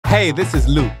Hey, this is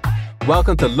Luke.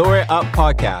 Welcome to Lure It Up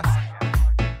Podcast.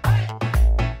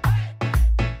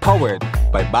 Powered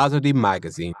by Bazodee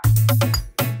magazine.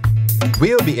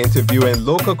 We'll be interviewing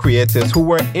local creators who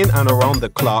work in and around the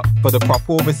clock for the crop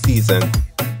over season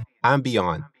and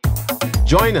beyond.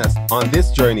 Join us on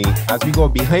this journey as we go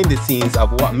behind the scenes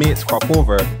of what makes crop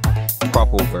over,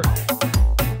 crop over.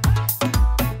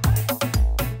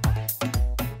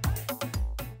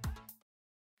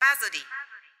 Bazodee.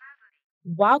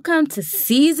 Welcome to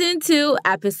Season 2,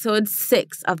 Episode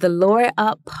 6 of the Lure It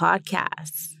Up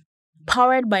Podcast.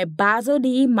 Powered by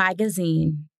Bazodee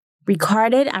magazine.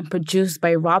 Recorded and produced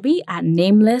by Robbie at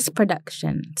Nameless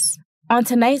Productions. On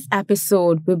tonight's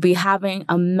episode, we'll be having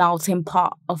a melting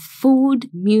pot of food,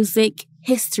 music,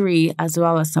 history, as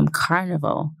well as some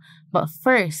carnival. But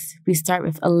first, we start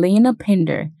with Elena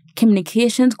Pinder,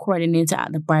 Communications Coordinator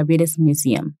at the Barbados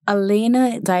Museum.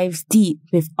 Elena dives deep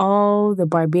with all the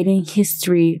Barbadian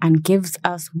history and gives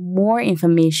us more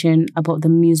information about the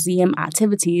museum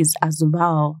activities as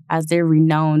well as their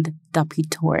renowned Duppy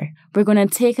Tour. We're going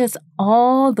to take us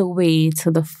all the way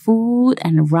to the Food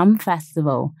and Rum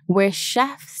Festival, where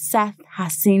Chef Seth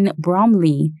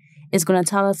Hasin-Bromley is going to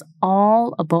tell us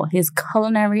all about his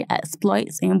culinary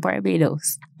exploits in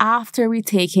Barbados. After we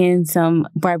take in some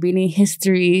Barbadian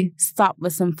history, stop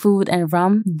with some food and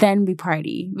rum, then we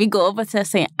party. We go over to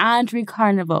St. Andrew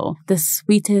Carnival, the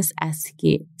sweetest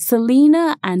escape.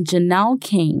 Selena and Janelle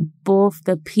King, both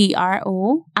the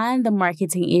PRO and the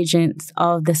marketing agents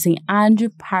of the St. Andrew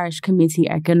Parish Committee,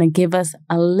 are going to give us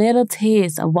a little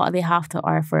taste of what they have to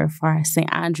offer for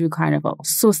St. Andrew Carnival.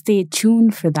 So stay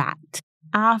tuned for that.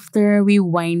 After we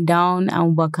wind down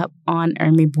and walk up on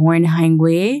Ermeybourne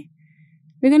Highway,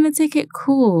 we're going to take it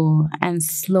cool and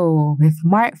slow with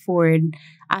Mark Forde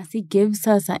as he gives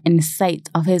us an insight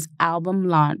of his album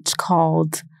launch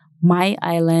called My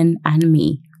Island and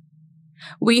Me.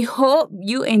 We hope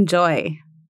you enjoy.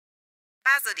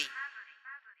 Bazodee.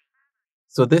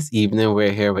 So this evening,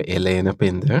 we're here with Elena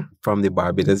Pinder from the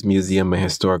Barbados Museum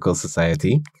Historical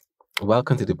Society.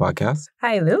 Welcome to the podcast.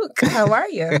 Hi, Luke. How are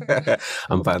you?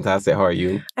 I'm fantastic. How are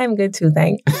you? I'm good too,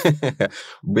 thanks.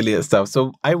 Brilliant stuff.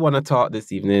 So I want to talk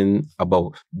this evening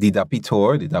about the Duppy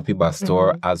Tour, the Duppy Bus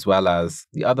Tour, as well as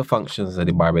the other functions of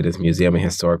the Barbados Museum and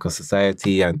Historical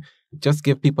Society, and just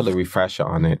give people a refresher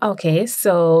on it. Okay,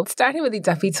 so starting with the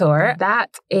Duppy Tour, that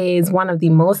is one of the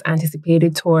most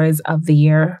anticipated tours of the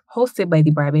year, hosted by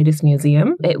the Barbados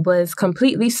Museum. It was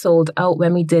completely sold out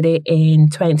when we did it in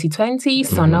 2020,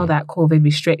 so now that COVID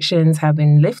restrictions have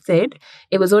been lifted,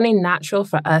 it was only natural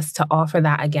for us to offer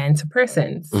that again to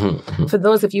persons. For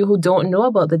those of you who don't know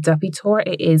about the Duppy Tour,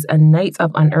 it is a night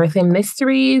of unearthing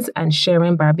mysteries and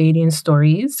sharing Barbadian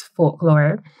stories,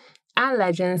 folklore, and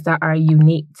legends that are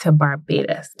unique to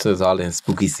Barbados. So it's all in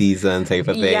spooky season type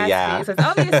of thing, Yes.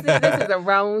 Obviously, this is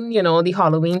around, the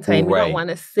Halloween time. We don't want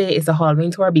to say it's a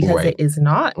Halloween tour because it is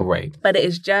not. Right. But it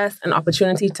is just an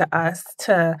opportunity to us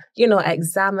to,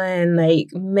 examine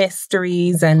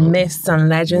mysteries and myths and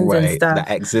legends and stuff.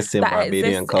 That exists in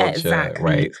Barbadian culture. Exactly.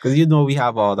 Right. Because, we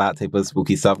have all that type of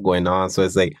spooky stuff going on. So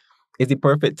it's like, it's the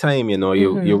perfect time,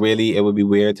 you really, it would be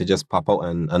weird to just pop out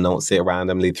and announce it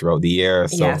randomly throughout the year.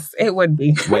 So yes, it would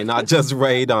be. Why not just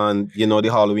ride on, the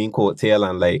Halloween coattail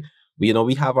and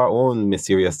we have our own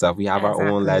mysterious stuff. We have our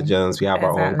own legends. We have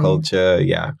our own culture.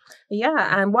 Yeah.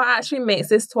 Yeah. And what actually makes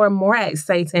this tour more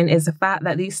exciting is the fact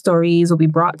that these stories will be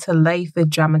brought to life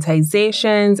with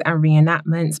dramatizations and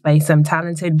reenactments by some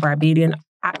talented Barbadian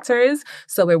actors.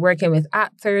 So we're working with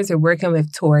actors, we're working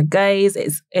with tour guides.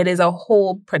 It is a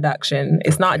whole production.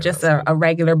 It's not just a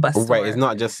regular bus tour. Right. It's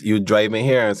not just you driving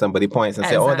here and somebody points and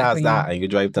say, oh, that's that. And you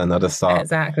drive to another stop.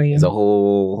 Exactly. It's a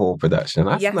whole production.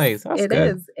 That's nice. That's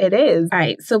good. It is. All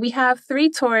right. So we have 3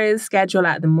 tours scheduled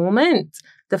at the moment.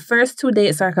 The first 2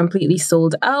 dates are completely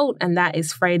sold out, and that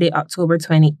is Friday, October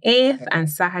 28th and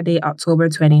Saturday, October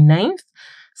 29th.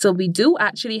 So we do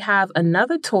actually have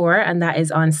another tour, and that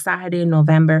is on Saturday,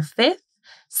 November 5th.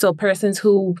 So persons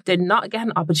who did not get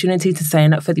an opportunity to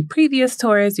sign up for the previous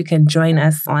tours, you can join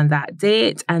us on that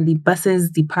date. And the buses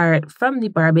depart from the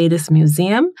Barbados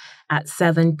Museum at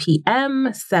 7 p.m.,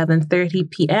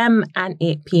 7:30 p.m., and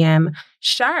 8 p.m.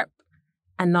 sharp.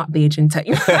 And not Beijing time.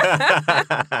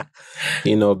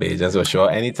 Beijing for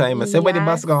sure. Anytime I say, where the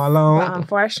bus going along? But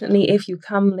unfortunately, if you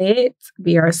come late,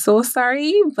 we are so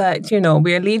sorry. But,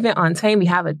 we're leaving on time. We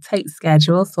have a tight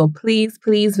schedule. So please,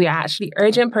 we are actually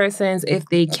urging persons, if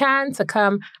they can, to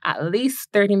come at least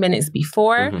 30 minutes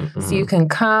before. So you can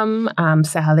come,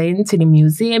 settle into the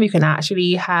museum. You can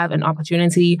actually have an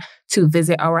opportunity to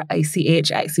visit our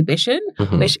ICH exhibition,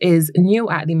 which is new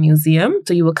at the museum.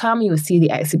 So you will come, you will see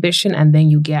the exhibition, and then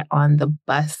you get on the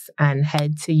bus and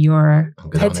head to your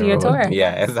tour.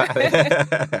 Yeah, exactly.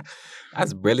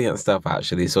 That's brilliant stuff,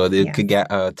 actually. So they could get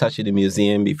a touch of the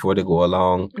museum before they go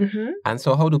along. And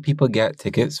so how do people get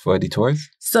tickets for the tours?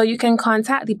 So you can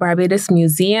contact the Barbados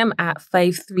Museum at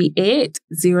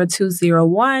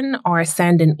 538-0201 or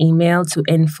send an email to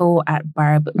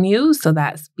info@barbmuse. So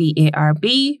that's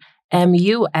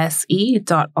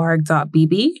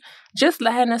BARBMUSE.org.bb. Just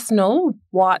letting us know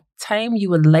what time you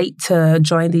would like to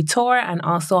join the tour and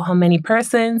also how many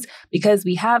persons, because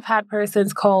we have had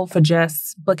persons call for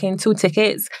just booking 2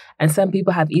 tickets, and some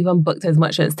people have even booked as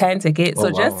much as 10 tickets.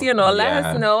 Let us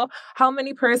know how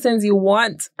many persons you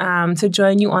want to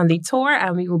join you on the tour,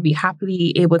 and we will be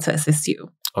happily able to assist you.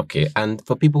 Okay. And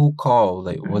for people who call,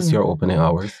 what's your opening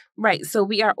hours? Right. So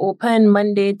we are open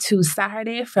Monday to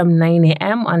Saturday from 9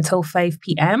 a.m. until 5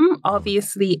 p.m.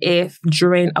 Obviously, if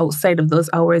during outside of those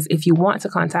hours, if you want to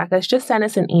contact us, just send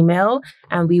us an email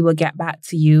and we will get back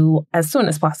to you as soon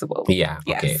as possible. Yeah.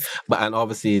 Yes. Okay. And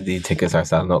obviously the tickets are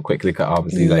selling out quickly because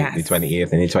obviously the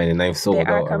 28th and the 29th sold out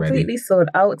already. They are completely sold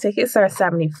out. Tickets are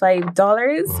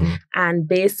 $75. And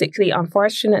basically,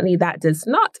 unfortunately, that does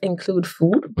not include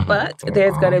food, but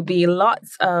there's going to be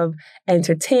lots of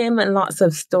entertainment, lots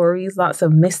of stories, lots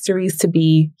of mysteries to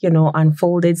be,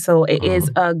 unfolded. So it is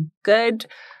a good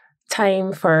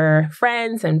time for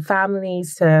friends and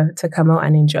families to come out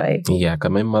and enjoy. Yeah, because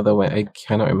my mother went, I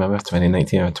cannot remember if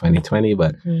 2019 or 2020,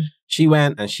 but she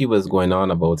went and she was going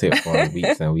on about it for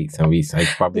weeks and weeks and weeks. I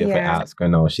probably, if I ask her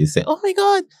now, she'd say, oh my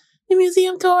God, the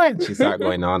museum tour. And she started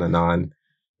going on and on.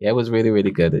 Yeah, it was really,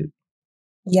 really good.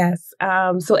 Yes.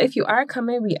 So if you are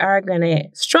coming, we are going to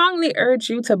strongly urge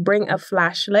you to bring a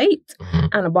flashlight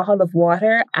and a bottle of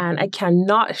water. And I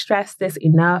cannot stress this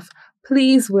enough.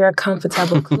 Please wear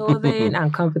comfortable clothing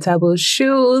and comfortable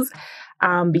shoes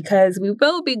because we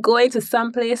will be going to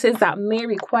some places that may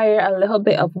require a little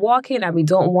bit of walking and we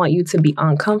don't want you to be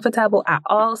uncomfortable at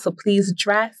all. So please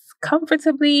dress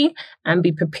comfortably and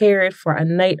be prepared for a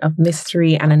night of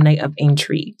mystery and a night of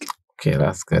intrigue. Okay,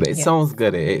 that's good. It sounds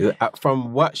good.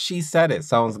 From what she said, it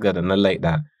sounds good. And I like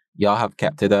that. Y'all have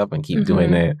kept it up and keep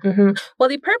doing it. Well,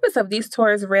 the purpose of these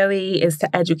tours really is to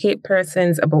educate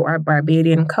persons about our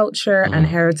Barbadian culture and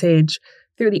heritage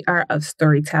through the art of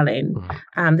storytelling.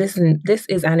 This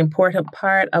is an important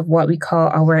part of what we call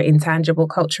our intangible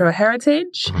cultural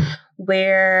heritage,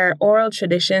 where oral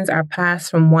traditions are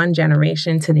passed from one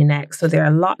generation to the next. So there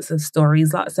are lots of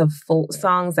stories, lots of folk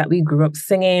songs that we grew up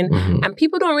singing, and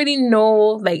people don't really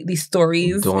know the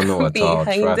stories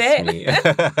behind it. Me.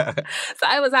 So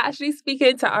I was actually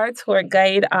speaking to our tour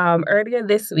guide earlier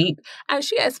this week, and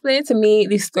she explained to me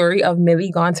the story of Millie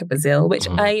Gone to Brazil, which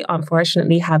I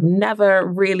unfortunately have never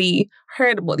really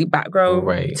heard about the background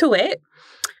to it.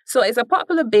 So it's a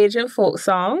popular Bajan folk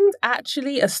song,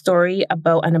 actually a story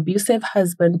about an abusive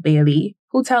husband, Bailey,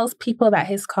 who tells people that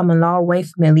his common-law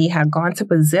wife, Millie, had gone to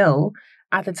Brazil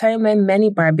at the time when many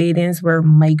Barbadians were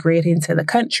migrating to the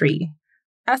country.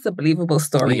 That's a believable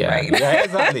story, right? Yeah,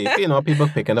 exactly. People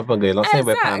picking up a girl, let's say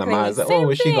with Panama, it's like,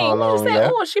 where's she going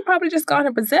along? She probably just gone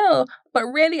to Brazil. But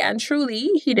really and truly,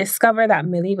 he discovered that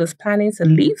Millie was planning to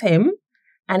leave him,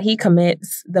 and he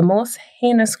commits the most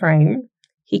heinous crime.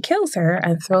 He kills her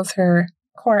and throws her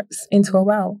corpse into a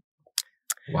well.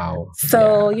 Wow.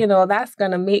 So, that's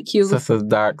going to make you... It's a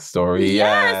dark story.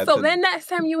 Yeah. So then next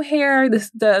time you hear this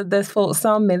folk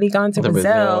song, Millie Gone to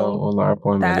Brazil. Oh, Lord,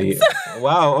 poor Millie.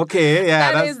 Wow. Okay.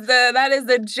 Yeah. That is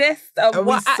the gist of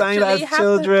what actually happened. As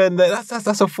children.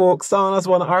 That's a folk song. That's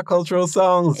one of our cultural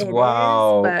songs.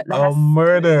 Wow. A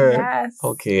murder. Yes.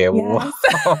 Okay. Yes.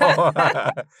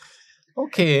 Wow.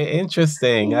 Okay,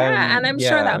 interesting. Yeah, and I'm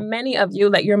sure that many of you,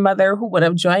 like your mother who would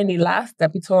have joined the last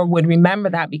tour, would remember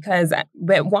that because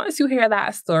once you hear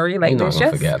that story, you're not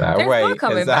gonna forget that, right?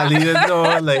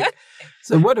 Exactly.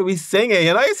 So what are we singing?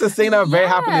 I used to sing that very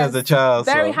happily as a child.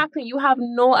 Very happily. You have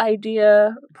no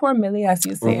idea. Poor Millie, as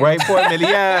you say. Right, poor Millie,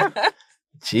 yeah.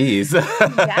 Jeez.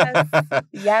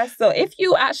 Yes. So if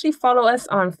you actually follow us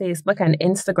on Facebook and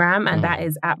Instagram, and that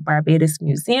is at Barbados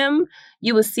Museum,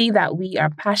 you will see that we are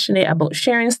passionate about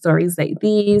sharing stories like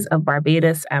these of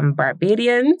Barbados and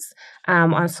Barbadians.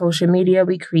 On social media,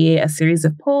 we create a series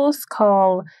of posts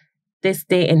called This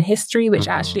Day in History, which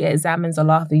actually examines a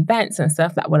lot of events and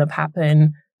stuff that would have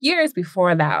happened years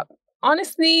before that.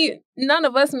 Honestly, none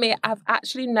of us may have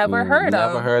actually never heard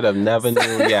of. Never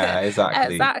knew. Yeah,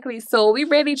 exactly. Exactly. So we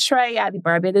really try at the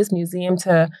Barbados Museum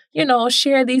to,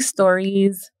 share these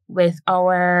stories with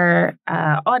our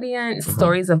audience,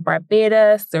 stories of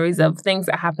Barbados, stories of things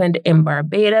that happened in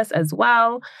Barbados as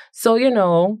well. So,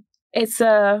 it's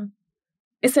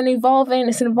an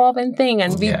evolving thing.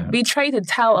 And we try to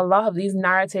tell a lot of these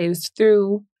narratives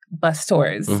through bus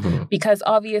tours because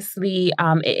obviously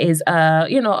it is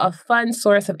a fun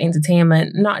source of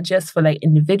entertainment, not just for like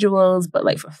individuals, but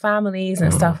like for families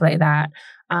and stuff like that.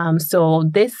 So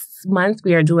this month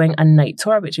we are doing a night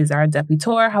tour, which is our debut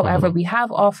tour. However, we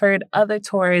have offered other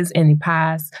tours in the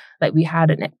past. Like we had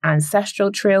an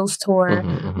ancestral trails tour.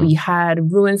 We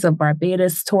had ruins of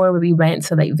Barbados tour where we went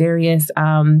to like various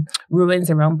ruins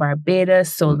around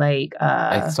Barbados. So like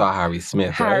I saw Harry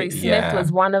Smith. Harry right? Smith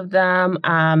was one of them.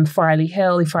 Farley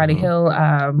Hill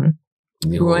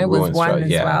ruin was one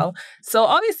as well. So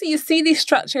obviously you see these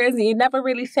structures and you never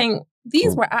really think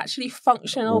these were actually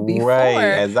functional before.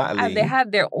 Right, exactly. And they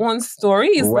had their own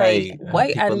stories. Right. Like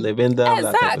white people live in them.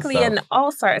 Exactly. And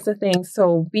all sorts of things.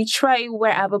 So we try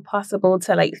wherever possible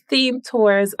to like theme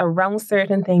tours around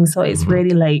certain things. So it's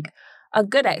really like a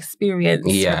good experience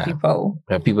for people.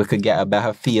 And people could get a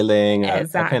better feeling, a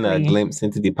kind of glimpse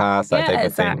into the past, that type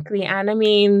of thing. Exactly. And I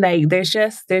mean, like, there's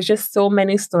just so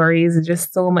many stories, there's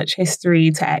just so much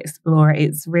history to explore.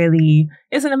 It's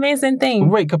an amazing thing.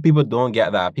 Right, because people don't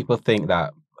get that. People think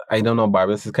that, I don't know,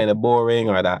 Barbados is kind of boring,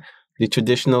 or that the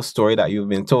traditional story that you've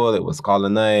been told, it was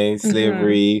colonized,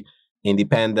 slavery,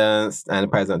 independence, and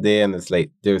present day, and it's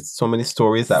like there's so many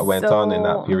stories that went on in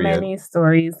that period. Many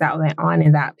stories that went on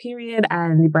in that period,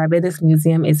 and the Barbados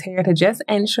Museum is here to just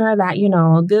ensure that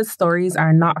these stories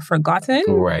are not forgotten.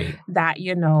 Right. That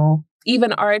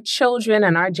even our children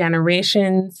and our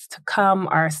generations to come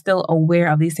are still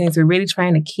aware of these things. We're really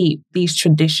trying to keep these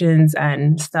traditions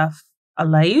and stuff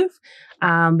alive.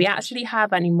 We actually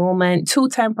have at the moment 2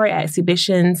 temporary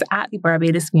exhibitions at the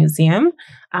Barbados Museum.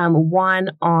 One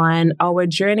on our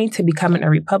journey to becoming a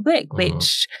republic,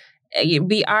 which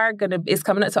it's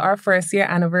coming up to our 1st year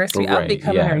anniversary of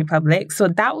becoming a republic. So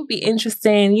that would be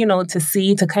interesting,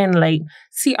 to kind of like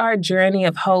see our journey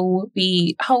of how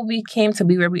we came to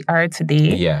be where we are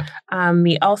today. Yeah.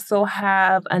 We also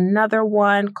have another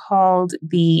one called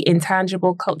The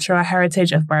Intangible Cultural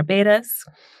Heritage of Barbados.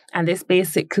 And this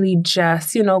basically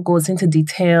just, goes into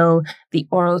detail the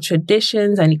oral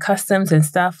traditions and the customs and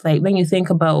stuff. Like when you think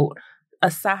about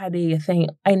a Saturday, you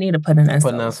think, I need a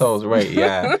Panana sauce, right,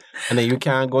 yeah. And then you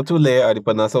can't go too late or the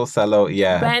Panana sauce sell out,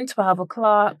 yeah. Then 12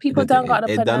 o'clock, people don't got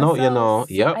the Panana sauce.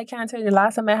 Yep. I can't tell you the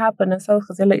last time I had Panana sauce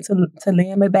because I like to lay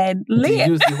in my bed late.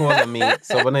 You use the whole of me.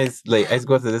 So when I used to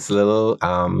go to this little,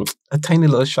 a tiny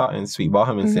little shop in Sweet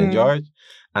Bottom in St. George,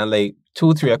 and like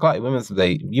 2, 3 o'clock, women's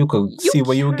like you could see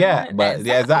what you get, but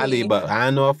exactly. But I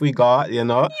don't know if we got, You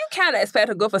can't expect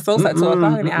to go for sauce at 12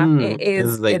 o'clock in the afternoon.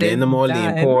 It's like in the morning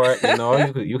import,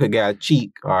 you could get a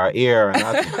cheek or an ear and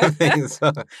that kind of thing.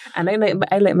 So. And I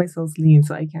like my sauce lean,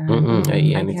 so I can't. I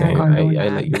eat anything. I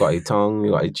like you got your tongue,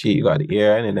 you got your cheek, you got the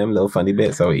ear, and them little funny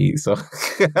bits I eat. So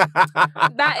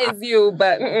that is you,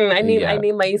 but I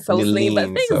need my sauce lean. But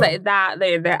things like that,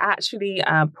 they're actually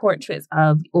portraits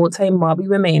of old time mobby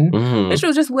women. Which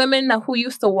was just women who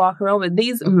used to walk around with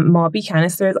these mobby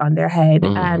canisters on their head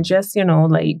and just,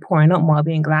 like pouring out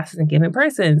mobby in glasses and giving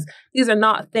persons. These are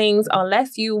not things,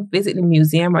 unless you visit the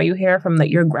museum or you hear from like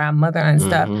your grandmother and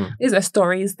stuff, these are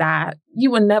stories that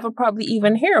you would never probably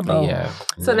even hear about. Yeah,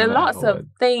 so there are lots of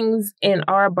things in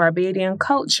our Barbadian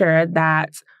culture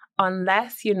that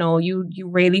unless, you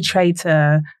really try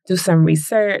to do some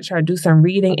research or do some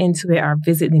reading into it or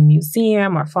visit the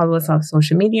museum or follow us on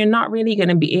social media, you're not really going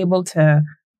to be able to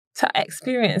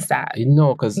experience that.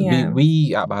 Because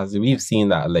we at Bazodee, we've seen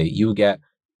that like you get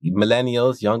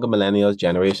millennials, younger millennials,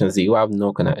 generations who have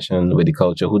no connection with the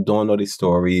culture, who don't know the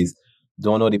stories,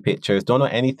 don't know the pictures, don't know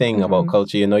anything about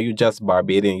culture. You just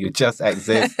Barbadian, you just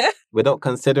exist. Without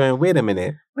considering, wait a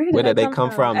minute, where did they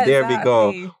come from? Exactly. There we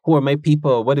go. Who are my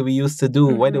people? What do we used to do?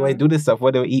 Why do I do this stuff?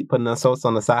 What do we eat? Putting a sauce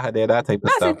on the Saturday, that type of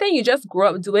stuff. That's the thing. You just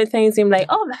grow up doing things and like,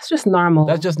 oh, that's just normal.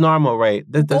 That's just normal, right?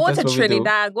 Go to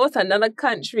Trinidad, go to another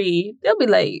country. They'll be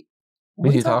like,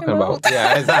 what are you talking about?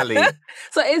 Yeah, exactly.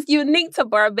 So it's unique to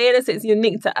Barbados. It's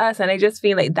unique to us. And I just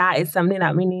feel like that is something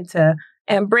that we need to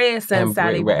embrace and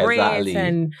celebrate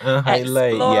and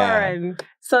explore. And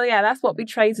so, that's what we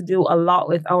try to do a lot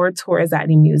with our tours at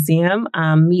the museum.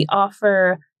 We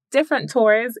offer different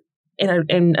tours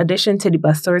in addition to the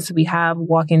bus tours. We have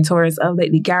walking tours of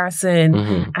like the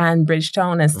Garrison and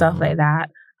Bridgetown and stuff like that.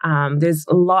 There's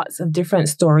lots of different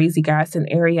stories. The Garrison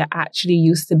area actually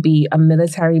used to be a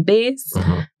military base.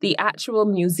 The actual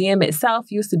museum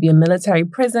itself used to be a military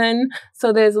prison.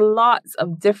 So there's lots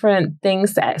of different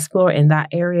things to explore in that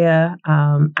area.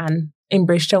 And in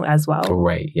Bridgetown as well.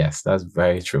 Right. Yes, that's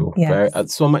very true. Yes. Very,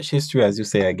 so much history, as you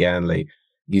say again, like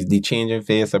the changing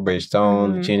face of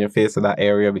Bridgetown, the changing face of that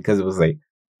area, because it was like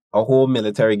a whole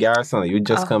military garrison. You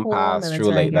just come pass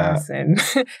through like garrison.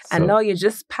 that. And now you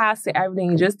just pass it,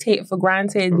 everything. You just take for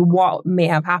granted what may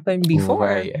have happened before.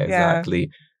 Right,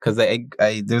 exactly. Because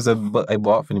there's a book I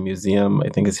bought from the museum. I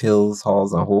think it's Hills,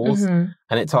 Halls, and Holes. And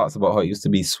it talks about how it used to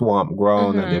be swamp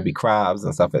ground and there'd be crabs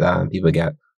and stuff like that. And people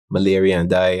get malaria and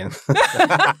die.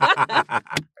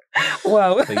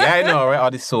 Wow. So, yeah, I know, right?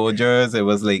 All the soldiers, it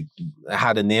was like,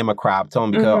 had the name of Crab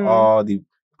Town because all the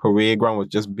parade ground was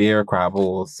just bare crab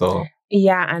holes. So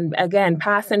yeah, and again,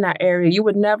 passing that area, you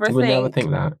would never think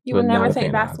that. You would never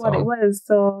think that's what it was.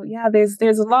 So yeah, there's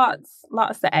lots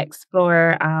to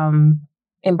explore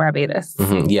in Barbados.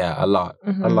 Yeah, a lot.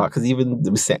 Because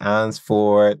even St. Anne's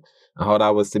Fort, and how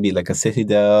that was to be like a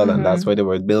citadel, and that's where they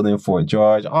were building Fort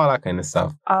George, all that kind of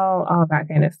stuff. All that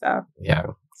kind of stuff. Yeah,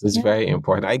 so it's very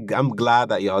important. I'm glad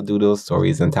that y'all do those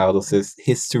stories and tell those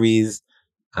histories,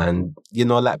 and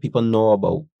let people know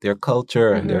about their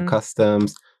culture and their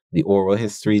customs, the oral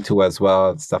history too as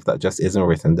well, stuff that just isn't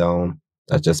written down,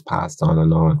 that's just passed on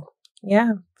and on.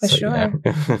 Yeah, for sure.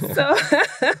 Yeah. So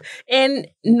in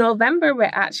November,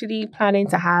 we're actually planning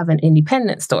to have an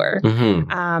independent store.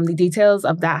 The details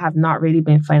of that have not really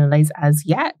been finalized as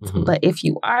yet. But if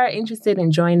you are interested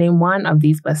in joining one of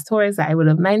these bus tours that I would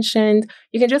have mentioned,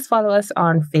 you can just follow us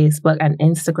on Facebook and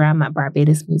Instagram at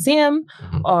Barbados Museum,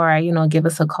 or, give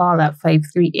us a call at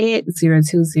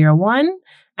 538-0201.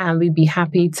 And we'd be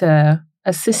happy to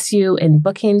assist you in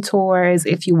booking tours.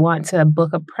 If you want to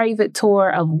book a private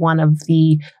tour of one of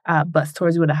the bus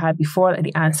tours you would have had before, like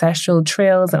the ancestral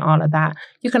trails and all of that,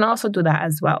 you can also do that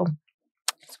as well.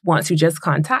 Once you just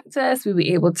contact us, we'll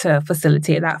be able to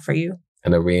facilitate that for you.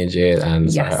 And arrange it. And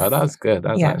that's good.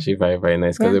 That's actually very, very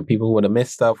nice. Because there are people who would have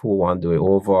missed stuff who want to do it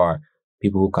over, or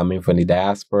people who come in from the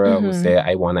diaspora who say,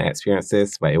 I want to experience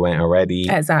this, but it went already.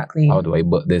 Exactly. How do I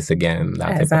book this again?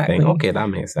 That type of thing. Okay, that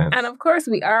makes sense. And of course,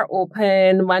 we are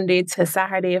open Monday to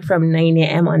Saturday from 9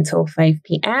 a.m. until 5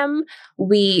 p.m.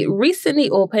 We recently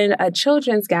opened a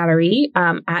children's gallery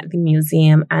at the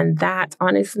museum. And that,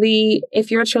 honestly,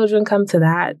 if your children come to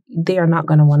that, they are not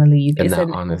going to want to leave. It's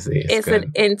an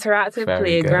interactive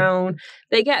playground.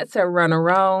 They get to run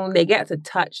around. They get to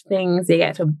touch things. They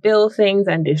get to build things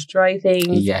and destroy things.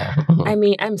 Yeah. I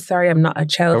mean, I'm sorry I'm not a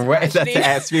child. Right,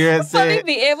 to experience it.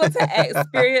 Be able to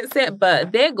experience it,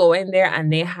 but they go in there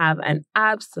and they have an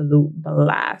absolute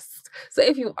blast. So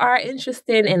if you are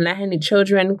interested in letting the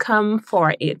children come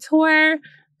for a tour,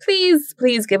 please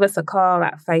give us a call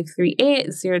at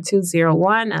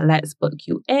 538-0201 and let's book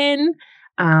you in.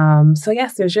 So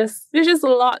yes, there's just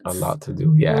lots. A lot to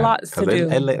do, yeah. Lots to do.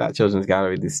 I like that children's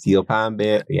gallery, the steel pan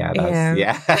bit. Yeah,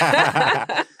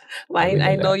 that's Well,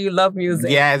 I know you love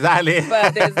music. Yeah, exactly.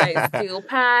 But there's like steel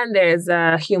pan, there's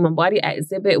a human body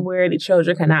exhibit where the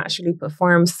children can actually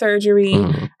perform surgery.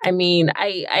 I mean,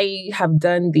 I have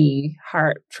done the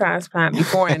heart transplant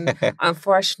before, and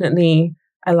unfortunately,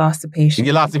 I lost the patient.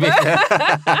 You lost the patient.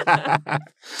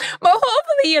 But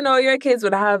hopefully, your kids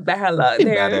would have better luck.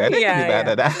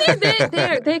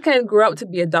 They can grow up to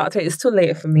be a doctor. It's too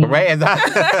late for me. Right,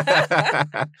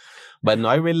 exactly. But no,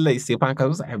 I really like steel pan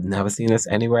because I've never seen this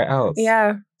anywhere else.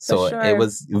 Yeah. So it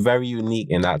was very unique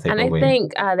in that type of way. And I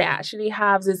think they actually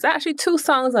have, there's actually 2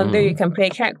 songs on there you can play. I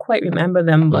can't quite remember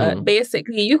them, but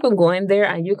basically you can go in there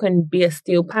and you can be a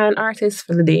steel pan artist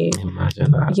for the day. Imagine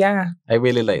that. Yeah. I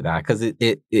really like that because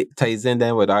it ties in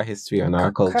then with our history and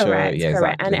our culture. Correct.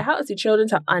 Exactly. And it helps the children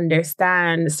to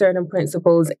understand certain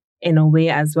principles in a way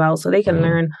as well. So they can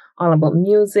learn all about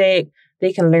music.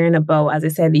 They can learn about, as I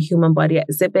said, the human body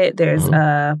exhibit. There's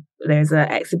an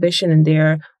exhibition in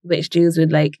there which deals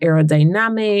with like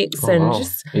aerodynamics and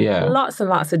just lots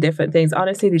and lots of different things.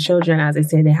 Honestly, the children, as I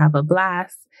say, they have a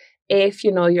blast. If,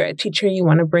 you're a teacher, you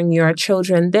want to bring your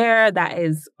children there, that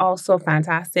is also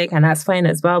fantastic. And that's fine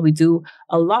as well. We do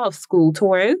a lot of school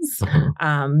tours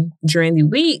during the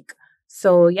week.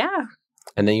 So, yeah.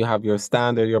 And then you have your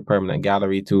permanent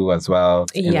gallery too as well,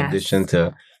 in addition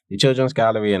to the children's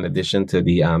gallery, in addition to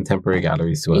the temporary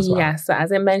galleries too as well. Yes. So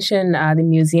as I mentioned, the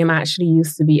museum actually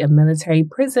used to be a military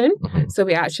prison. So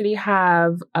we actually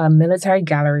have a military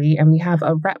gallery and we have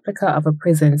a replica of a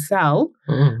prison cell.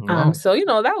 Wow. So,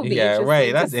 that would be interesting. Yeah,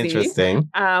 right. That's interesting.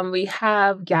 We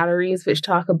have galleries which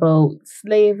talk about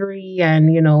slavery and,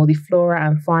 the flora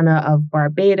and fauna of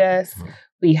Barbados.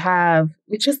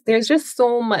 there's just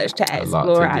so much to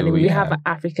explore. We have an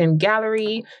African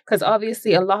gallery, because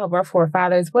obviously a lot of our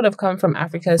forefathers would have come from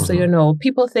Africa. So,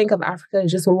 people think of Africa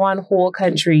as just one whole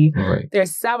country. Right.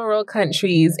 There's several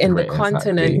countries in the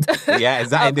continent. Yeah,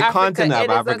 exactly. In the continent of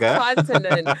Africa. It is a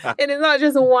continent. It is not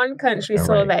just one country.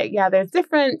 So, there's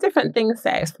different things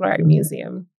to explore at the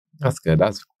museum. That's good.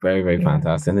 That's very, very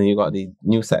fantastic. And then you got the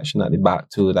new section at the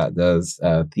back too that does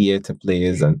theatre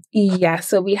plays and... Yeah,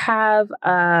 so we have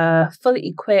a fully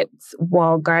equipped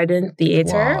wall garden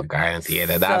theatre. Wall garden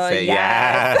theatre, that's it,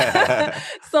 yeah.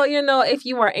 So, if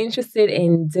you are interested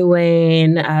in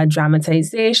doing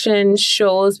dramatization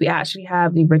shows, we actually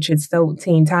have the Richard Stout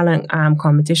Teen Talent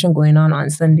competition going on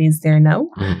Sundays there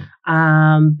now.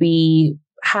 We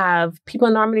have people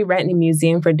normally rent the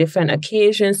museum for different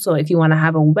occasions. So if you want to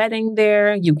have a wedding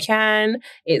there, you can.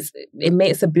 It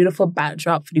makes a beautiful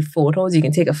backdrop for the photos. You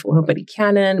can take a photo with the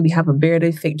Canon. We have a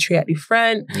bearded fig tree at the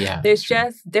front. Yeah, there's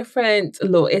just different.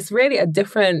 It's really a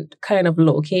different kind of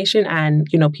location, and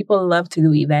people love to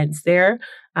do events there.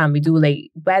 We do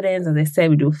like weddings, as I said.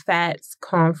 We do fetes,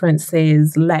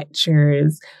 conferences,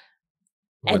 lectures.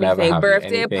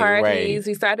 Birthday parties.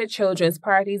 We started children's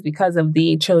parties because of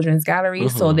the children's gallery,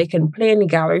 so they can play in the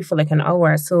gallery for like an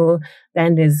hour. So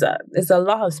then there's a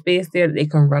lot of space there that they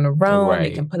can run around. They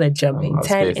can put a jumping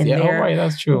tent in there. Right,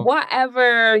 that's true.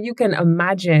 Whatever you can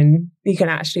imagine, you can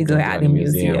actually do it at the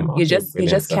museum. You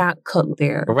just can't cook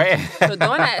there. Right. So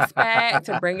don't expect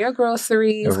to bring your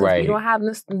groceries. Right. We don't have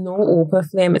no open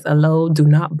flame. It's allowed. Do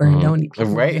not burn down the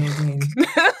people. Right.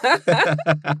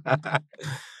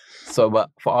 So, but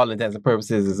for all intents and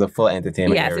purposes, it's a full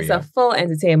entertainment area. Yes, it's a full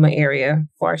entertainment area,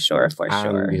 for sure.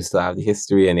 And you still have the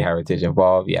history and the heritage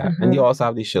involved, And you also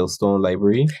have the Shillstone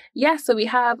Library. Yeah, so we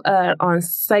have an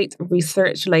on-site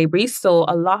research library. So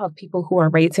a lot of people who are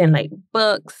writing like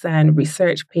books and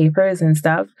research papers and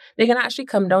stuff, they can actually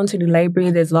come down to the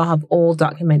library. There's a lot of old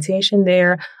documentation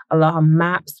there, a lot of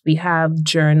maps. We have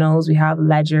journals, we have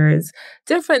ledgers,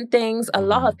 different things. A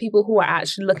lot of people who are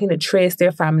actually looking to trace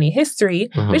their family history,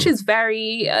 which is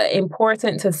very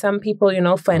important to some people,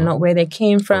 finding out where they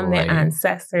came from, their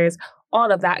ancestors.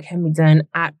 All of that can be done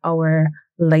at our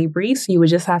library. So you would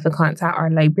just have to contact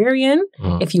our librarian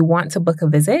if you want to book a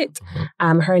visit.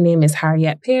 Her name is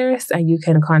Harriet Pierce, and you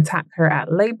can contact her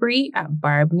at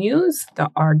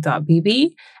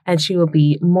library@barbnews.org.bb, and she will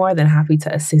be more than happy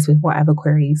to assist with whatever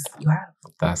queries you have.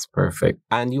 That's perfect.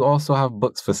 And you also have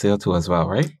books for sale too as well,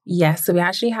 right? Yes. So we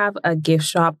actually have a gift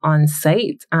shop on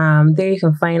site. There you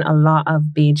can find a lot of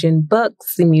Bajan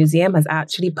books. The museum has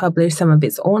actually published some of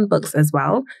its own books as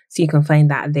well. So you can find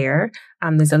that there.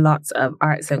 There's a lot of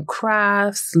arts and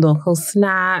crafts, local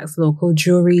snacks, local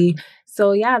jewelry.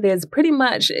 So yeah, there's pretty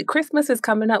much, Christmas is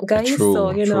coming up, guys. So,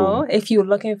 if you're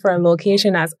looking for a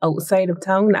location that's outside of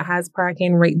town that has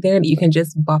parking right there that you can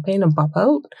just bop in and bop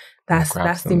out, that's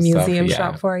the museum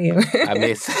shop for you. That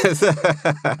makes sense.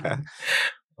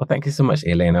 Well, thank you so much,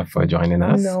 Elena, for joining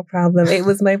us. No problem. It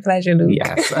was my pleasure, Luke.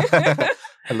 Yes.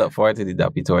 I look forward to the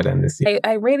Duppy tour then this year.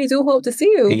 I really do hope to see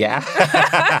you. Yeah.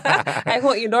 I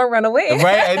hope you don't run away.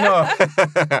 Right, I know.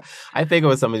 I think it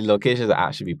was some of the locations that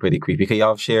actually be pretty creepy, because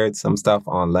y'all shared some stuff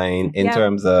online in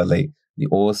terms of like the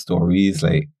old stories,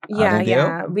 like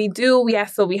Yeah, we do. Yeah,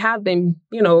 so we have been,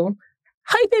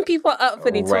 hyping people up for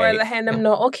the tour, letting them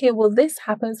know, okay, well, this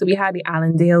happened. So we had the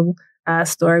Allendale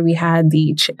story. We had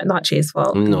the not Chase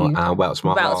Fall. Welch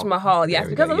Mahal. Welch Mahal, yes,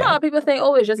 because a lot of people think,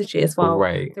 it's just a Chase Fall.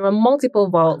 Right. There were multiple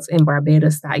vaults in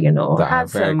Barbados that that had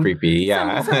very creepy.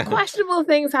 Yeah, some questionable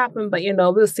things happen, but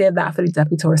we'll save that for the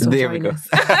Duppy tour. So there we go.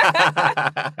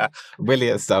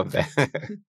 Brilliant stuff there.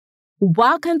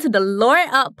 Welcome to the Lore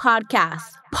Up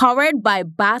podcast, powered by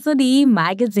Bazodee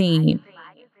Magazine.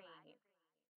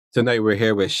 Tonight we're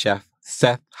here with Chef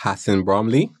Seth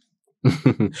Hasin-Bromley,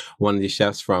 one of the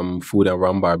chefs from Food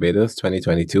Rum Barbados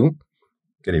 2022.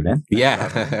 Good evening.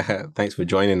 Yeah, thanks for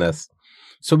joining us.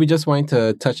 So we just wanted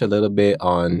to touch a little bit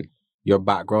on your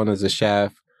background as a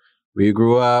chef, where you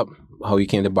grew up, how you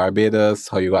came to Barbados,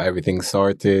 how you got everything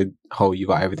sorted, how you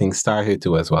got everything started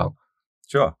too as well.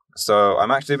 Sure. So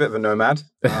I'm actually a bit of a nomad.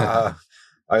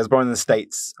 I was born in the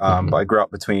States, but I grew up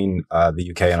between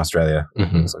the UK and Australia.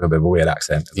 It's like a bit of a weird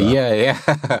accent. Yeah.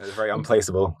 It's very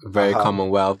unplaceable. Very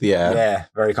Commonwealth, yeah. Yeah,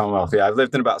 very Commonwealth. Yeah, I've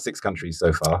lived in about 6 countries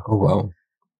so far. Oh, wow.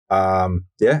 I've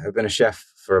been a chef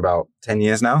for about 10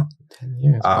 years now. 10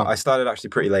 years. Wow. I started actually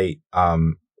pretty late.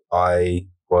 I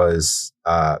was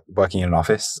working in an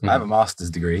office. I have a master's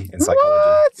degree in psychology.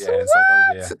 What? Yeah, in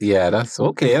psychology. Yeah, that's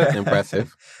okay. That's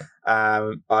impressive.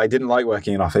 I didn't like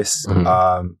working in office.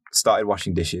 Started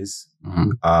washing dishes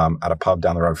at a pub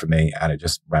down the road from me, and it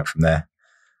just went from there.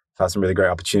 I've had some really great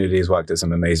opportunities, worked at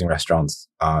some amazing restaurants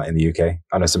in the UK.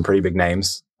 I know some pretty big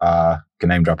names. Can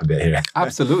name drop a bit here.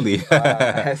 Absolutely.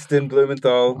 Heston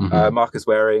Blumenthal, Mhm. Marcus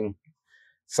Waring,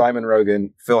 Simon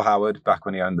Rogan, Phil Howard, back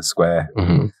when he owned the Square.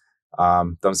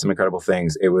 Done some incredible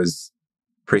things. It was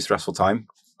a pretty stressful time.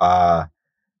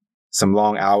 Some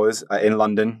long hours in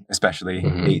London,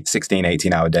 especially 16,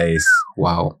 18-hour days.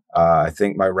 Wow. I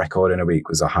think my record in a week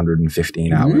was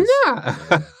 115 hours.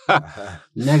 Yeah.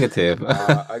 Negative.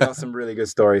 I got some really good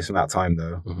stories from that time,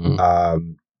 though.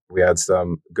 Mhm. We had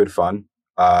some good fun.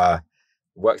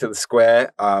 Worked at the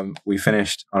Square. We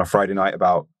finished on a Friday night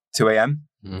about 2 a.m.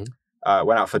 Mhm.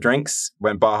 Went out for drinks,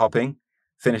 went bar hopping,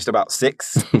 finished about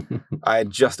 6. I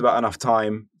had just about enough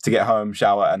time to get home,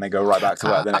 shower, and then go right back to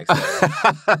work the next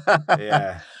day.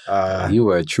 Yeah. You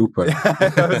were a trooper.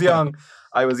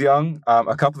 I was young.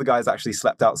 A couple of guys actually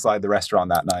slept outside the restaurant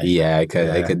that night. Yeah, I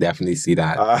could definitely see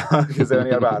that. Because they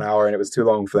only had about an hour and it was too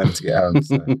long for them to get home.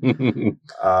 So.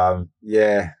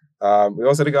 We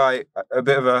also had a guy, a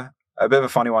bit of a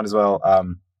funny one as well. I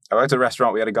worked at a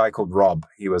restaurant. We had a guy called Rob.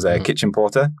 He was a kitchen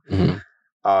porter.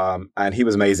 And he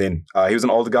was amazing. He was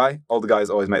an older guy. Older guys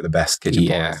always make the best kitchen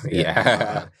porters.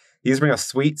 Yeah. He used to bring us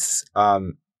sweets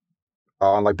on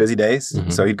like busy days.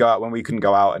 So he'd go out when we couldn't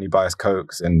go out and he'd buy us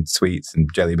Cokes and sweets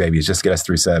and jelly babies just to get us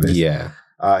through service. Yeah.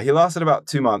 He lasted about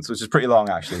 2 months, which is pretty long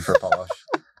actually for a pot wash.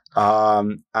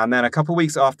 And then a couple of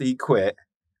weeks after he quit,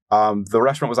 the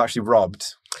restaurant was actually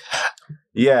robbed.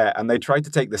 Yeah, and they tried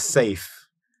to take the safe.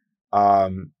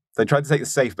 But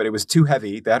it was too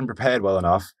heavy. They hadn't prepared well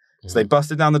enough. So they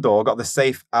busted down the door, got the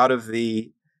safe out of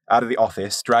the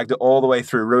office, dragged it all the way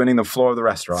through, ruining the floor of the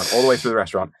restaurant, all the way through the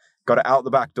restaurant, got it out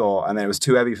the back door, and then it was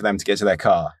too heavy for them to get to their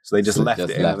car. So they just left it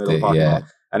in the middle of the parking lot.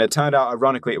 And it turned out,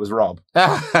 ironically, it was Rob, who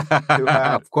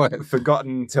had of course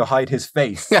forgotten to hide his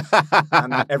face.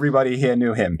 And everybody here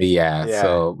knew him. Yeah.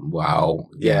 So, wow.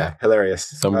 Yeah. Hilarious.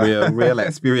 Some real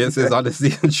experiences,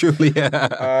 honestly and truly.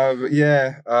 I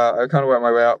kind of worked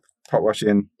my way up. Pot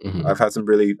washing. I've had some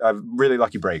really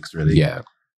lucky breaks, really. Yeah.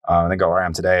 And then got where I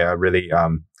am today. Really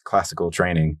classical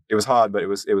training. It was hard, but it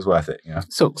was worth it. You know.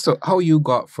 So how you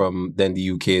got from then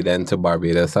the UK then to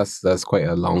Barbados? That's quite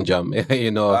a long jump,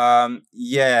 you know. I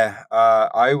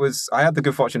had the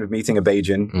good fortune of meeting a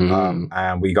Bajan,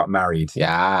 and we got married.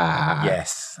 Yeah.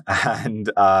 Yes, and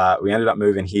we ended up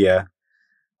moving here.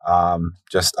 I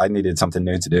needed something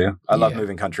new to do. I love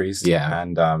moving countries. Yeah,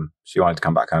 and she wanted to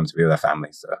come back home to be with her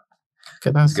family. So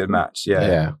that's a good match.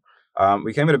 Yeah.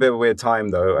 We came at a bit of a weird time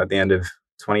though. At the end of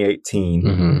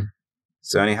 2018,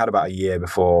 so I only had about a year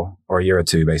or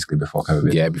two basically before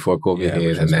COVID. Yeah, before COVID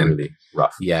hit, and then really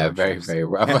rough. Yeah, very very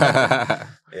rough.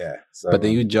 Yeah. But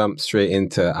then you jumped straight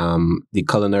into the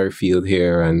culinary field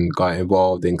here and got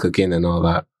involved in cooking and all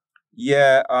that.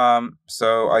 Yeah.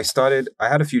 So I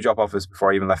had a few job offers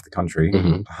before I even left the country.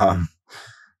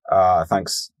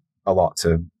 Thanks a lot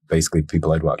to basically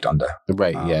people I'd worked under.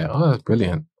 Right. Yeah. Oh, that's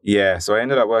brilliant. Yeah. So I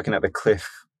ended up working at the Cliff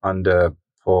under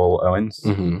Paul Owens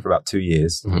for about 2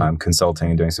 years, consulting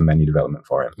and doing some menu development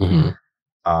for him.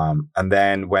 And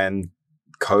then when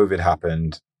COVID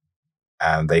happened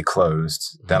and they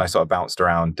closed, then I sort of bounced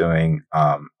around doing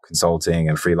consulting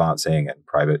and freelancing and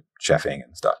private chefing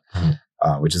and stuff.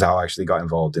 Which is how I actually got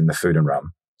involved in the food and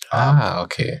rum.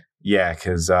 Okay. Yeah,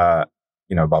 because,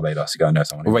 Barbados, you got to know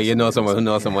someone. Right, you know someone who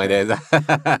knows someone there.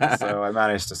 So I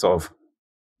managed to sort of,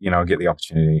 get the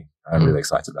opportunity. I'm really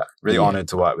excited about it. Really honored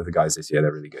to work with the guys this year.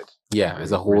 They're really good. Yeah,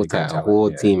 as a whole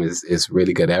team is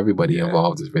really good. Everybody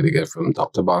involved is really good from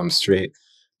top to bottom, straight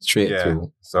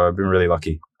through. So I've been really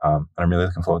lucky. And I'm really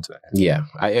looking forward to it. Yeah,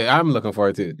 I'm looking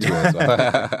forward to it too as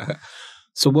well.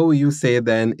 So what would you say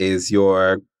then is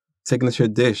your signature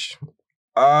dish?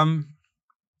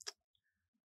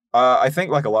 I think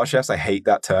like a lot of chefs, I hate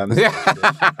that term.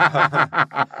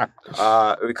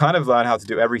 We kind of learn how to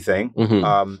do everything.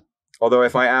 Although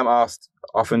if I am asked,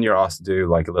 often you're asked to do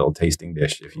like a little tasting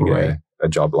dish if you get a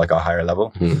job like a higher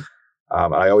level.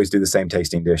 I always do the same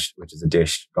tasting dish, which is a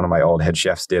dish one of my old head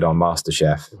chefs did on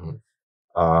MasterChef,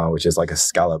 which is like a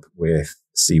scallop with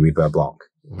seaweed beurre blanc.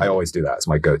 I always do that. It's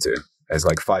my go-to. There's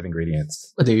like 5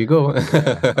 ingredients. There you go.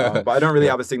 But I don't really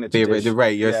have a signature dish.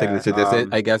 Right, your signature dish.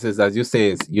 I guess is, as you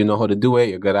say, you know how to do it.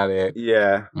 You're good at it.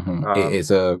 Yeah. It's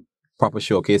a proper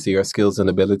showcase of your skills and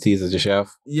abilities as a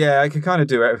chef. Yeah, I can kind of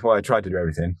do it. Well, I try to do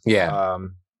everything. Yeah.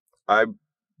 I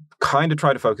kind of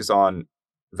try to focus on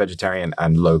vegetarian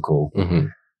and local.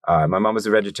 My mom was a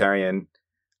vegetarian.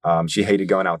 She hated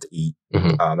going out to eat.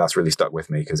 That's really stuck with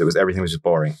me because everything was just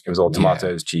boring. It was all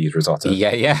tomatoes, cheese, risotto.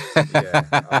 Yeah.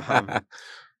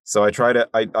 So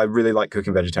I really like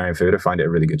cooking vegetarian food. I find it a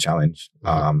really good challenge.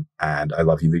 And I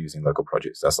love using local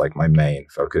produce. That's like my main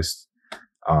focus.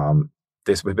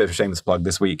 This was a bit of a shameless plug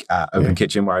this week at Open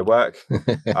Kitchen where I work.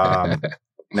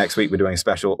 Next week, we're doing a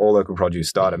special all local produce,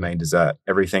 starter, main, dessert.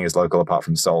 Everything is local apart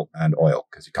from salt and oil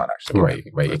because you can't actually.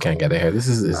 Right. You can't get it here.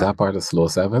 Is that part of Slow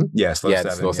 7? Yeah, Slow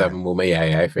 7. Slow 7 movement.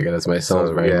 Yeah. I figured that's my sounds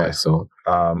very much so.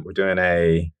 We're doing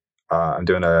I'm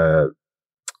doing a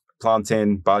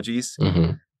plantain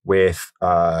bhajis with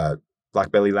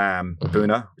black belly lamb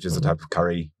bhuna, which is a type of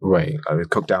curry. Right.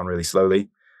 Cooked down really slowly.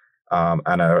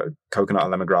 And a coconut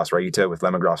and lemongrass raita with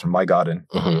lemongrass from my garden.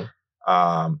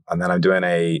 And then I'm doing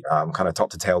a kind of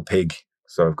top to tail pig.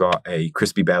 So I've got a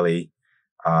crispy belly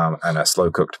and a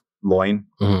slow cooked loin.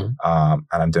 And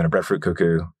I'm doing a breadfruit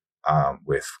cuckoo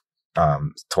with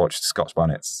torched Scotch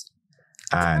bonnets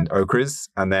and ochres.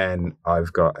 And then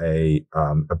I've got a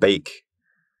bake,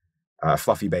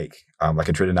 fluffy bake, like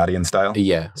a Trinidadian style.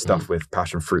 Yeah. Stuffed with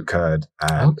passion fruit curd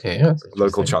and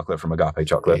local chocolate from Agape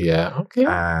Chocolate. Yeah. Okay.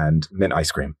 And mint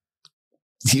ice cream.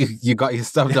 You got your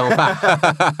stuff done.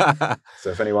 So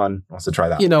if anyone wants to try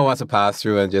that, wants to pass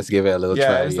through and just give it a little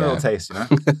try. Just a little taste,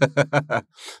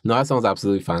 No, that sounds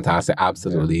absolutely fantastic.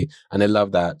 Absolutely. And I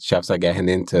love that chefs are getting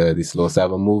into the Slow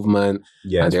 7 movement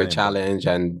and their challenge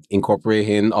and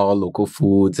incorporating all local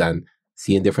foods and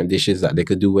seeing different dishes that they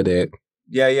could do with it.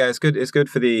 Yeah. It's good. It's good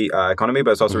for the economy,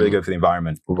 but it's also really good for the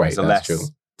environment. Right. So that's less true.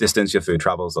 distance your food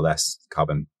travels, the less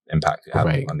carbon impact you have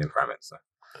on the environment. So.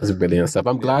 That's brilliant stuff.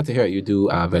 I'm glad to hear you do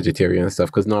vegetarian stuff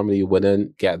because normally you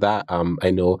wouldn't get that.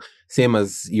 I know, same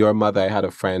as your mother, I had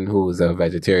a friend who was a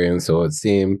vegetarian. So it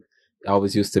seemed, I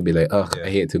always used to be like, I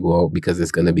hate to go out because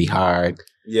it's going to be hard.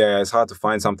 Yeah, it's hard to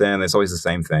find something. It's always the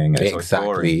same thing.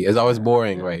 Exactly. It's always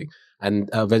boring, right? And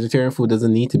vegetarian food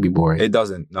doesn't need to be boring. It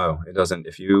doesn't. No, it doesn't.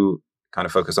 If you kind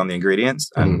of focus on the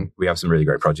ingredients, and we have some really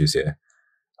great produce here.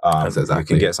 You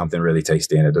can get something really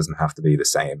tasty and it doesn't have to be the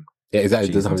same. Yeah, exactly.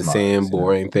 It doesn't have the same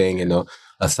boring thing,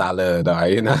 a salad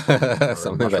or,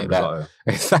 something like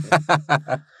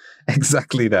that.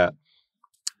 Exactly that.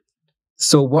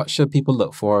 So what should people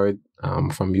look forward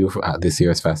from you at this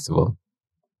year's festival?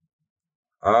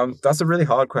 That's a really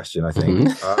hard question, I think.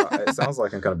 It sounds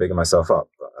like I'm kind of bigging myself up.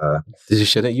 But,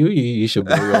 shouldn't you? You should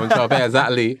blow your own trumpet.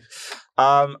 Exactly.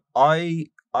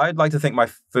 I'd like to think my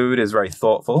food is very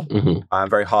thoughtful and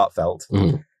very heartfelt.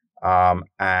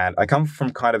 And I come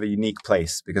from kind of a unique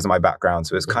place because of my background.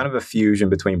 So it's kind of a fusion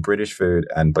between British food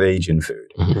and Bajan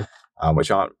food,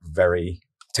 which aren't very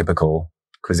typical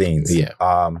cuisines. Yeah.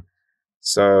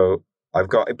 So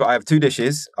I have two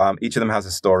dishes. Each of them has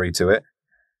a story to it.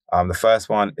 The first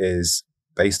one is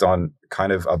based on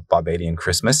kind of a Barbadian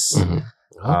Christmas.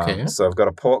 Okay. So I've got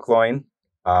a pork loin,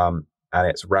 and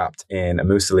it's wrapped in a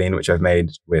mousseline, which I've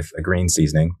made with a green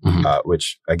seasoning,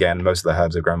 which, again, most of the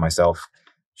herbs I've grown myself.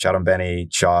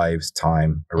 Chardonnay, chives,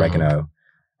 thyme, oregano.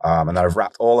 And then I've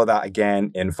wrapped all of that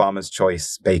again in Farmer's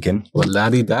Choice bacon. Well,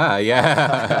 la-di-da,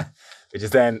 yeah. Which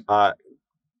is then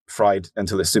fried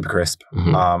until it's super crisp.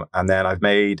 And then I've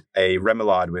made a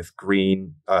remoulade with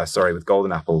with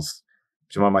golden apples,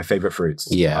 which is one of my favorite fruits.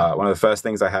 Yeah. One of the first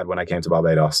things I had when I came to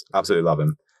Barbados. Absolutely love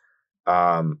them.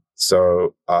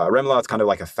 So remoulad's kind of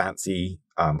like a fancy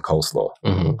coleslaw.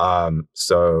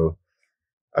 So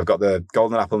I've got the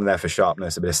golden apple in there for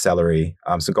sharpness, a bit of celery,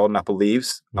 some golden apple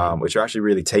leaves, which are actually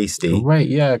really tasty. Right,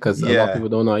 yeah, because a lot of people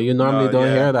don't know. You normally don't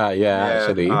hear that,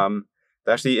 actually.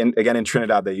 They actually, in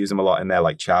Trinidad, they use them a lot in there,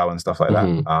 like chow and stuff like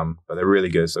that. But they're really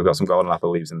good. So I've got some golden apple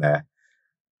leaves in there,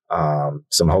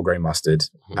 some whole grain mustard,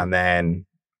 and then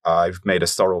I've made a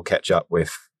sorrel ketchup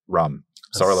with rum.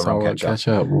 Sorrel and rum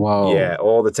ketchup. Wow. Yeah,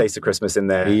 all the taste of Christmas in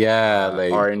there. Yeah,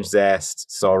 like orange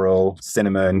zest, sorrel,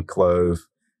 cinnamon, clove,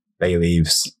 bay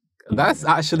leaves. That's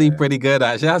actually pretty good,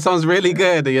 actually. That sounds really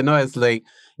good. It's like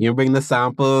you bring the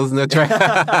samples and the tray.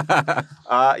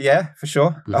 Yeah, for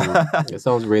sure. It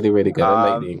sounds really, really good. I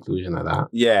like the inclusion of that.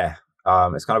 Yeah.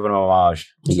 It's kind of an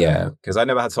homage. Yeah. Because I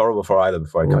never had sorrel before I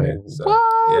come here. So, what?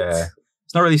 Yeah.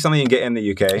 It's not really something you can get in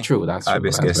the UK. True, that's true.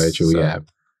 Hibiscus, that's very true, yeah.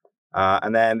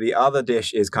 And then the other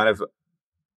dish is kind of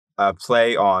a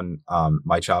play on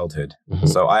my childhood.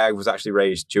 So I was actually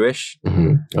raised Jewish.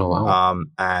 Oh, wow.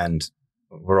 And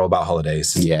we're all about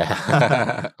holidays.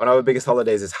 Yeah. One of our biggest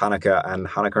holidays is Hanukkah, and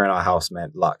Hanukkah in our house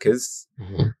meant latkes.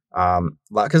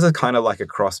 Latkes are kind of like a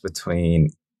cross between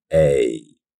I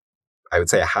would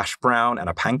say a hash brown and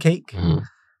a pancake.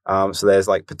 So there's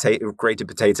like grated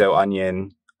potato,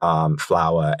 onion,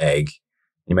 flour, egg.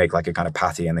 You make like a kind of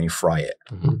patty and then you fry it.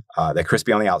 They're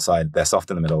crispy on the outside. They're soft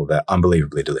in the middle. They're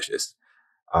unbelievably delicious.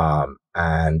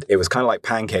 And it was kind of like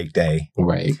pancake day.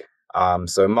 Right.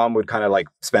 So mum would kind of like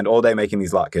spend all day making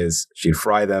these latkes. She'd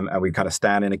fry them and we'd kind of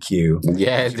stand in a queue.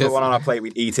 Yeah. She'd put one on our plate,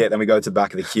 we'd eat it, then we'd go to the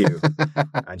back of the queue.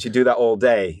 And she'd do that all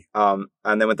day. And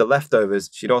then with the leftovers,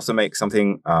 she'd also make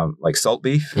something like salt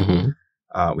beef,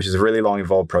 which is a really long,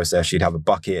 involved process. She'd have a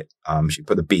bucket. She'd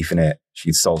put the beef in it.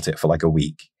 She'd salt it for like a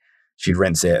week. She'd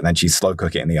rinse it and then she'd slow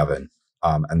cook it in the oven.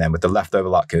 And then with the leftover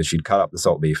latkes, she'd cut up the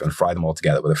salt beef and fry them all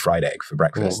together with a fried egg for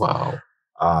breakfast. Oh, wow.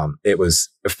 It was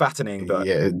fattening, but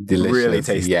delicious. really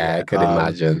tasty. Yeah, I could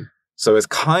imagine. So it's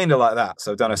kind of like that.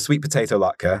 So I've done a sweet potato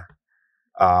latke,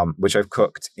 which I've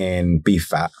cooked in beef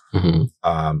fat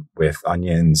with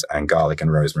onions and garlic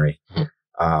and rosemary.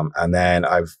 And then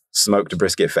I've smoked a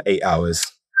brisket for 8 hours.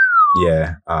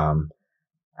 Yeah.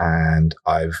 And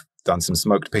I've done some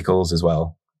smoked pickles as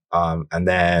well. And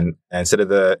then instead of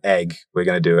the egg, we're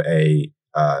going to do a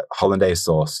hollandaise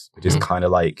sauce, which is kind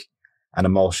of like an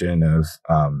emulsion of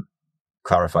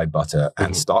clarified butter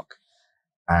and stock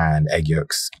and egg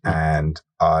yolks. And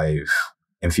I've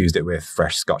infused it with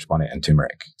fresh Scotch bonnet and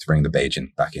turmeric to bring the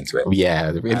Bajan back into it.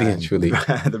 Yeah, really and truly.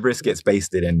 The brisket's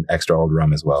basted in extra old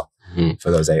rum as well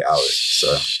for those 8 hours.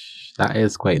 So that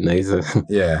is quite nice.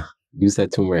 Yeah. You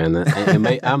said turmeric, and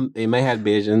it may have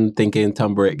Bajan thinking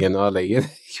turmeric and all that.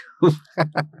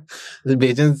 The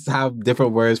Bajans have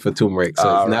different words for turmeric,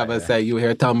 so it's never say you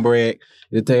hear turmeric,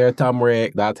 you hear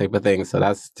turmeric, that type of thing. So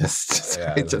that's just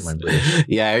not even.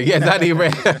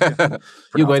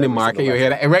 You go in the market, you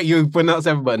hear that, right? You pronounce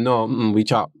everything, but no, we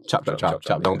chop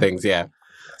down things. Yeah.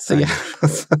 So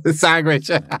sandwich.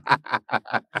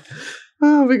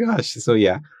 Oh my gosh. So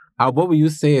yeah. What would you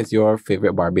say is your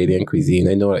favorite Barbadian cuisine?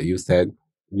 I know that you said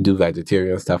you do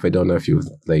vegetarian stuff. I don't know if you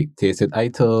like tasted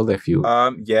Ital, if you...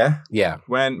 Yeah.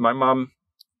 When my mum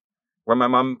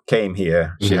came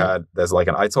here, there's like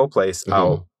an Ital place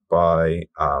out by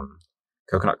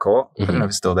Coconut Court. I don't know if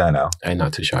it's still there now. I'm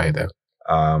not too sure either.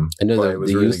 I know there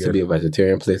used to be a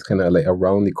vegetarian place kind of like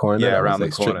around the corner. Yeah, around the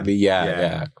corner. Strictly,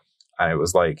 yeah. And it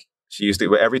was like, she used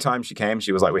to, every time she came,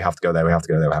 she was like, we have to go there, we have to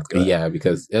go there, we have to go there. Yeah,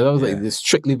 because it was like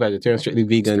strictly vegetarian, strictly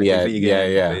vegan. Yeah.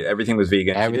 Everything was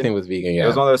vegan. Everything was vegan, yeah. It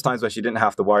was one of those times where she didn't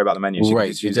have to worry about the menu.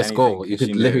 You just go. You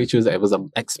could literally choose. It was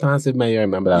an expansive menu. I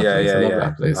remember that place. I love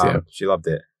that place, She loved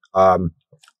it. I'm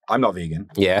not vegan.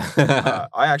 Yeah.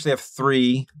 I actually have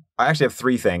three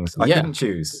things. I couldn't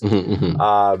choose.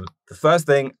 The first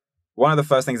thing, one of the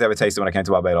first things I ever tasted when I came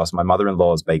to Barbados, my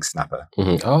mother-in-law's baked snapper.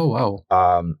 Oh,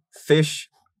 wow. Fish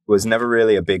was never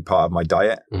really a big part of my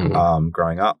diet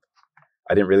growing up.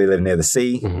 I didn't really live near the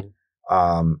sea. It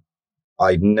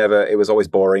was always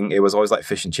boring. It was always like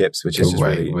fish and chips, which is just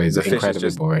the fish is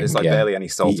just boring. It's like barely any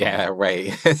salt. Yeah,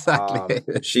 right. Exactly.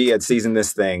 She had seasoned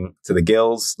this thing to the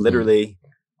gills, literally.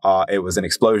 It was an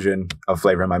explosion of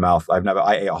flavor in my mouth. I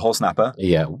ate a whole snapper.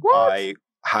 Yeah. What? I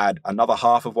had another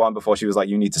half of one before she was like,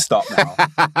 you need to stop now.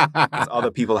 Because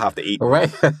other people have to eat. Right.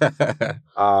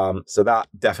 So that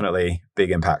definitely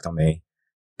big impact on me.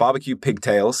 Barbecue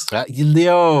pigtails.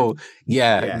 The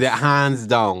hands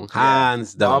down.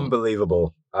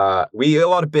 Unbelievable. We eat a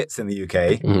lot of bits in the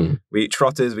UK. We eat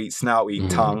trotters, we eat snout, we eat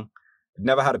tongue.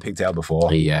 Never had a pigtail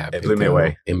before. Yeah. It blew me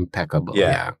away. Impeccable.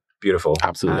 Yeah. Beautiful.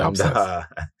 Absolutely.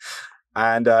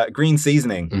 And green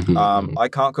seasoning. I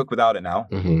can't cook without it now.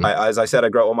 As I said, I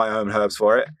grow all my own herbs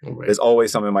for it. Right. There's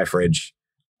always some in my fridge.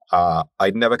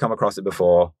 I'd never come across it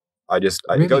before.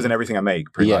 It goes in everything I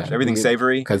make, pretty much. Everything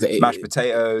savory, mashed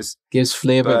potatoes. Gives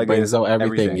flavor, burgers, brings out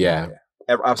everything. Yeah.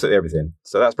 Absolutely everything.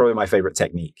 So that's probably my favorite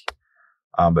technique.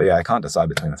 But I can't decide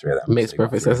between the three of them. Makes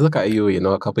perfect sense. Look at you,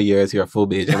 a couple of years, you're a full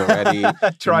Bajan already.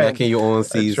 Making your own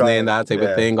seasoning, that type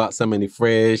of thing. Got some in the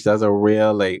fridge. That's a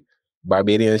real,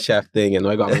 Barbadian chef thing.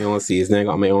 I got my own seasoning,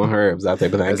 got my own herbs, that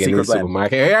type of thing. I get in the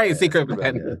supermarket. Secret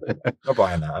blend. Not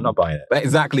buying that. I'm not buying it.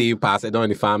 Exactly. You pass it down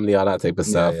the family, all that type of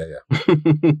stuff. Yeah.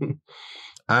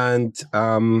 And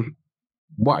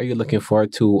what are you looking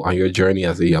forward to on your journey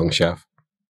as a young chef?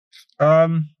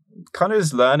 Kind of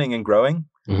just learning and growing.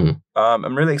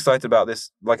 I'm really excited about this.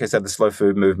 Like I said, the slow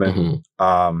food movement,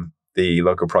 the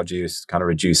local produce, kind of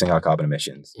reducing our carbon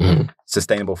emissions,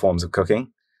 sustainable forms of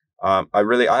cooking. I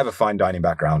have a fine dining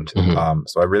background,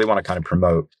 so I really want to kind of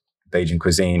promote Bajan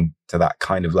cuisine to that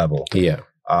kind of level. Yeah.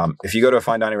 If you go to a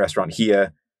fine dining restaurant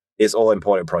here, it's all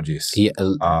imported produce. Yeah.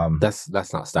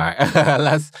 Let's not start.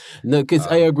 Because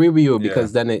I agree with you,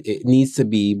 because then it needs to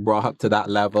be brought up to that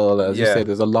level. As you said,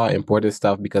 there's a lot of imported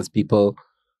stuff because people,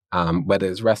 whether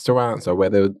it's restaurants or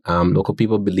whether local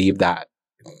people believe that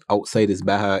outside is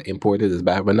better, imported is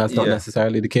better, but that's not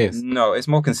necessarily the case. No, it's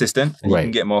more consistent, and you can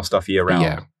get more stuff year round.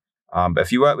 Yeah. But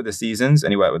if you work with the seasons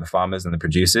and you work with the farmers and the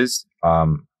producers,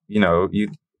 you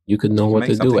could know what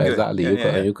to do. Exactly.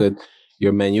 You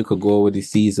your menu could go with the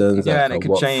seasons. And it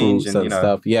could change fruits and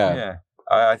stuff. Yeah.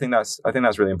 I think that's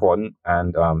really important.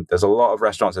 And there's a lot of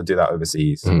restaurants that do that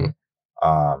overseas. And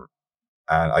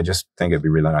I just think it'd be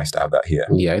really nice to have that here.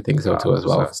 Yeah, I think so too as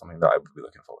well. So that's something that I would be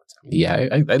looking forward to. Yeah,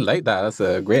 I like that. That's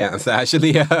a great answer,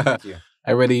 actually. Thank you.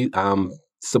 I really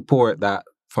support that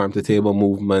farm to table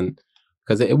movement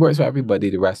because it works for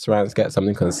everybody. The restaurants get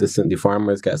something consistent. The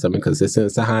farmers get something consistent.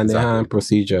 It's a hand-in-hand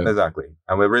procedure. Exactly.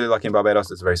 And we're really lucky in Barbados.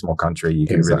 It's a very small country. You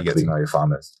can really get to know your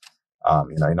farmers.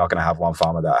 You're not going to have one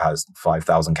farmer that has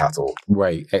 5,000 cattle.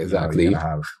 Right, exactly. You're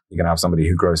going to have somebody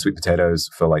who grows sweet potatoes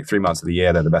for like 3 months of the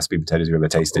year. They're the best sweet potatoes you've ever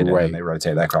tasted. Right. And then they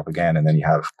rotate that crop again. And then you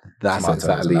have that's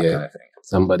exactly it. Kind of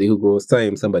somebody who grows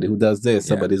thyme, somebody who does this,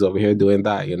 somebody's over here doing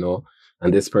that,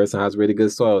 And this person has really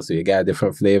good soil, so you get a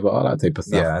different flavor, all that type of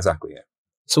stuff. Yeah, exactly. Yeah.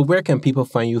 So where can people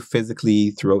find you physically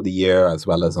throughout the year as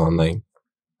well as online?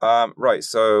 Right.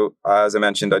 So as I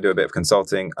mentioned, I do a bit of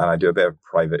consulting and I do a bit of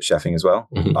private chefing as well.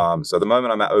 So at the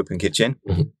moment I'm at Open Kitchen.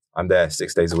 I'm there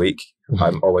 6 days a week.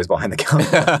 I'm always behind the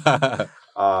counter.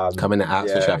 Come in and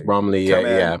ask for Chef Bromley.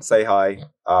 Say hi.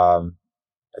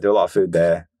 I do a lot of food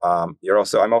there. I'm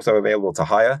also available to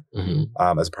hire.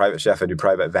 As a private chef, I do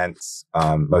private events,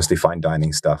 mostly fine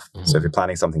dining stuff. So if you're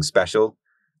planning something special,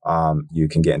 you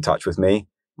can get in touch with me.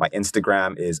 My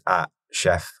Instagram is at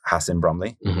Chef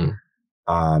Hasin-Bromley.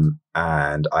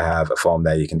 And I have a form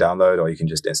there you can download or you can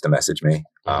just Insta message me.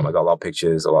 I got a lot of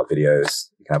pictures, a lot of videos.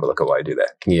 You can have a look at what I do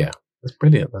there. Yeah, that's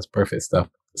brilliant. That's perfect stuff.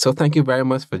 So thank you very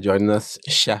much for joining us,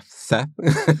 Chef Seth.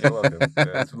 You're welcome.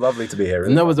 It's lovely to be here.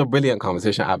 It was a brilliant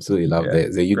conversation. I absolutely loved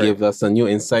it. So you gave us some new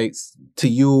insights to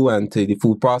you and to the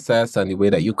food process and the way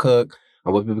that you cook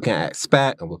and what people can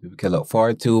expect and what people can look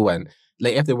forward to. And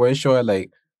like if they weren't sure,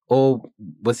 like, oh,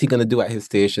 what's he going to do at his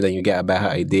station? And you get a better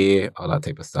idea, all that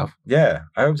type of stuff. Yeah.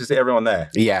 I hope to see everyone there.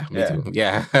 Yeah, me too.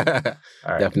 Yeah. All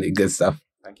right. Definitely good stuff.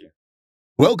 Thank you.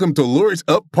 Welcome to Lures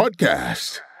Up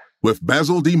Podcast with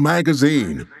Bazodee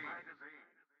Magazine.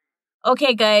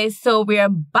 Okay, guys, so we are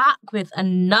back with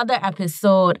another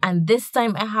episode. And this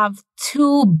time I have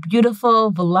two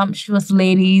beautiful, voluptuous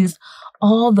ladies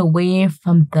all the way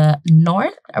from the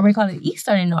north. Are we calling it east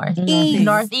or the north?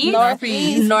 Northeast.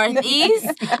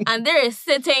 And they're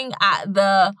sitting at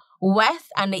the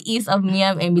west and the east of me.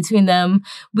 In between them,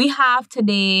 we have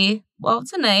tonight,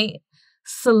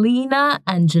 Selena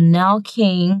and Janelle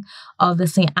King of the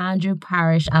St. Andrew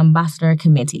Parish Ambassador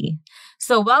Committee.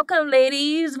 So welcome,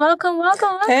 ladies. Welcome.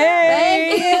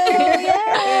 Hey. Thank you.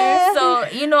 Yeah. So,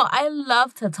 I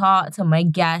love to talk to my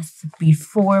guests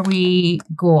before we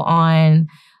go on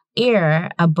air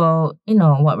about,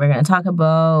 what we're going to talk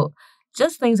about,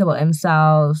 just things about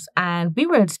themselves. And we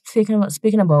were speaking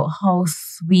about how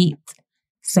sweet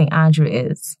St. Andrew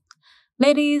is.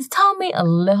 Ladies, tell me a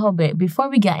little bit, before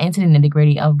we get into the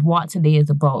nitty-gritty of what today is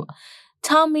about,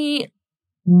 tell me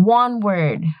one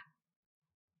word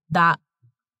that,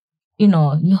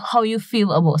 how you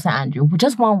feel about St. Andrew.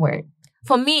 Just one word.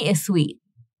 For me, it's sweet.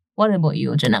 What about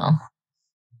you, Janelle?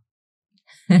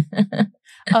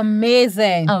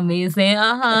 Amazing.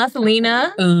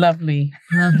 Selena? Lovely.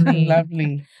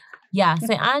 Yeah,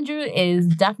 St. Andrew is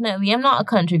definitely, I'm not a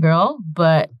country girl,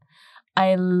 but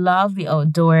I love the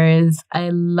outdoors. I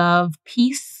love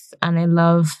peace and I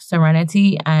love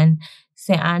serenity. And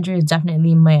St. Andrew is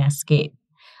definitely my escape.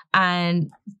 And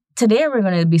today we're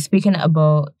going to be speaking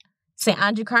about St.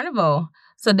 Andrew Carnival.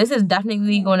 So this is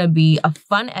definitely going to be a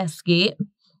fun escape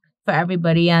for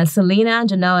everybody. And Selena and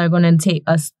Janelle are going to take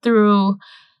us through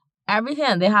everything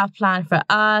that they have planned for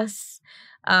us.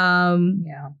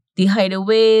 The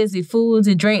hideaways, the foods,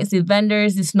 the drinks, the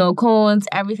vendors, the snow cones,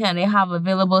 everything they have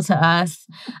available to us,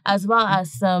 as well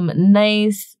as some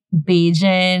nice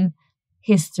Bajan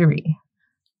history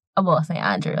about St.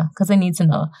 Andrew, because I need to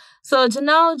know. So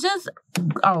Janelle,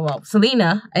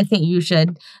 Selena, I think you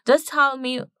should just tell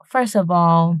me, first of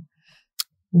all,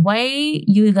 why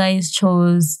you guys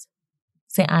chose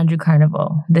St. Andrew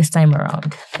Carnival this time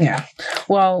around. Yeah.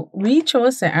 Well, we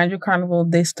chose St. Andrew Carnival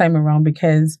this time around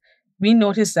because we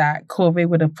noticed that COVID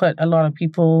would have put a lot of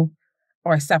people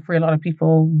or separate a lot of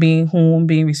people being home,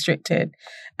 being restricted.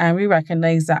 And we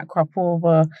recognize that crop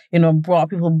over, brought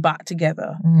people back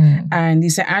together. And the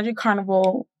St. Andrew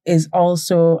Carnival is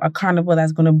also a carnival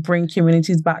that's going to bring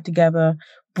communities back together,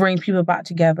 bring people back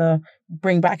together,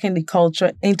 bring back in the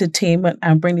culture, entertainment,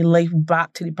 and bring the life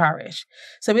back to the parish.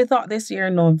 So we thought this year,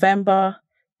 November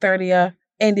 30th,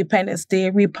 Independence Day,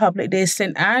 Republic Day,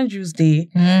 St. Andrew's Day,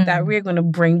 that we're going to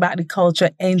bring back the culture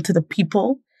into the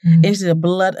people, into the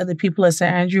blood of the people of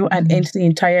St. Andrew, and into the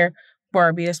entire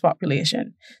Barbados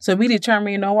population. So we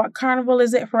determined, you know what, Carnival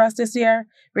is it for us this year.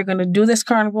 We're going to do this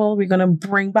Carnival. We're going to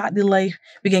bring back the life.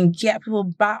 We can get people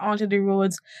back onto the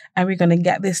roads, and we're going to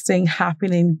get this thing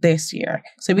happening this year.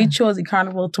 So we chose the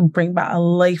Carnival to bring back a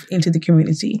life into the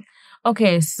community.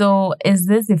 Okay, so is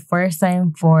this the first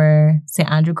time for St.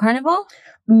 Andrew Carnival?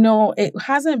 No, it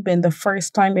hasn't been the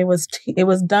first time. It was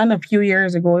done a few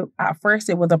years ago. At first,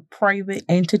 it was a private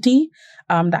entity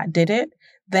that did it.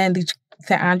 Then the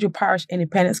St. Andrew Parish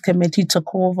Independence Committee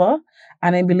took over,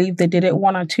 and I believe they did it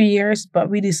 1 or 2 years.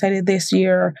 But we decided this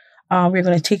year we're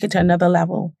going to take it to another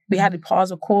level. We had to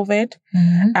pause of COVID,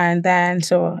 and then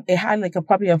so it had like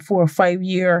probably a 4 or 5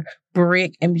 year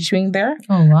break in between there.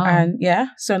 Oh wow! And yeah,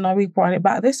 so now we brought it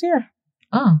back this year.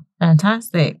 Oh,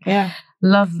 fantastic! Yeah,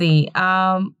 lovely.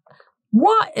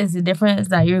 What is the difference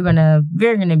that we're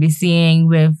gonna be seeing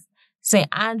with St.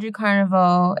 Andrew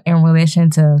Carnival in relation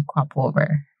to Crop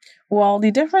Over? Well,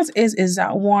 the difference is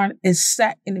that one is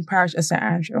set in the parish of St.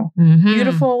 Andrew.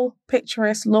 Beautiful,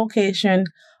 picturesque location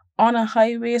on a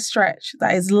highway stretch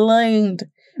that is lined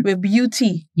with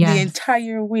beauty the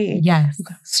entire way. Yes.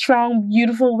 Strong,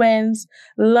 beautiful winds,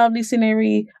 lovely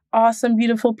scenery, awesome,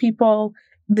 beautiful people.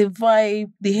 The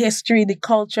vibe, the history, the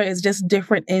culture is just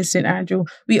different in St. Andrew.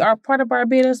 We are part of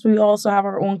Barbados, but we also have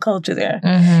our own culture there.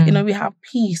 You know, we have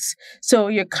peace. So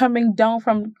you're coming down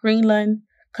from Greenland,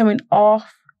 coming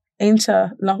off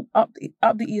into up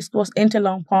the East Coast into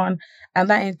Long Pond, and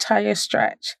that entire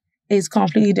stretch is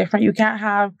completely different. You can't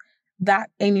have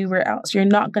that anywhere else. You're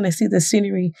not going to see the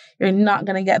scenery. You're not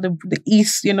going to get the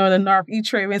east, the north-east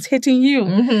trade winds hitting you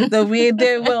the way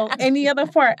they will any other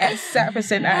part except for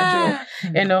St. Andrew,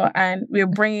 and we're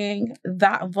bringing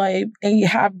that vibe, and you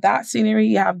have that scenery,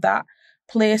 you have that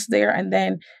place there, and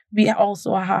then we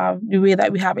also have the way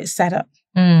that we have it set up.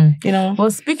 Well,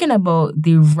 speaking about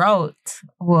the route,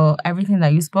 everything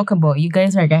that you spoke about, you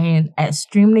guys are getting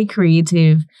extremely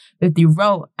creative with the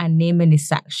route and naming the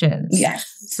sections.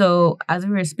 Yes. So as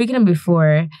we were speaking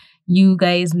before, you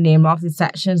guys name off the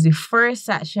sections. The first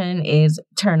section is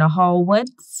Turner Hall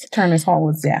Woods. Turner's Hall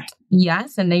Woods, yeah.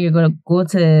 Yes, and then you're going to go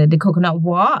to the Coconut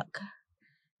Walk.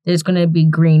 There's going to be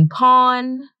Green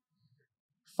Pond,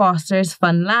 Foster's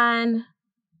Funland,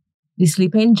 the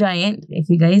Sleeping Giant, if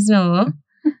you guys know,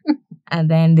 and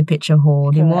then the Picture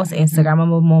Hole, the most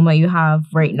Instagrammable moment you have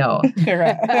right now.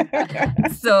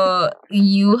 Correct. So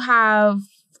you have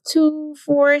 2,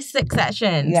 4, 6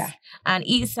 sections. Yeah. And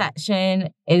each section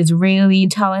is really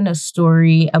telling a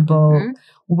story about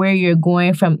where you're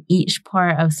going from each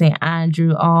part of St.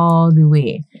 Andrew all the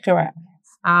way. Correct.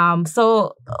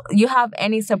 So you have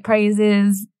any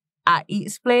surprises at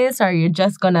each place, or you're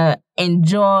just gonna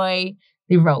enjoy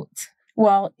the route?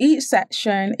 Well, each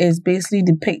section is basically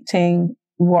depicting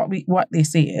what they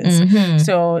say is.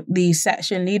 So the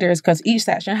section leaders, because each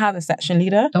section has a section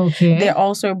leader, they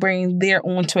also bring their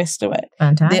own twist to it.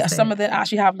 Fantastic. Some of them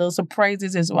actually have little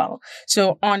surprises as well.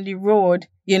 So on the road,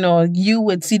 you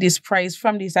would see the surprise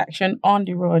from the section on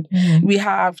the road. We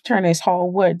have Turner's Hall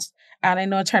Woods, and I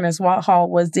know Turner's Hall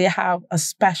Woods, they have a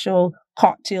special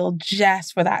cocktail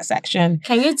just for that section.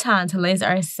 Can you tantalize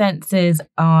our senses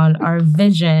on our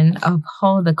vision of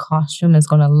how the costume is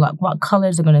going to look? What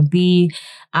colors are going to be?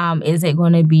 Is it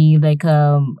going to be like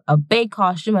a big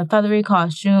costume, a feathery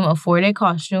costume, a 4-day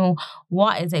costume?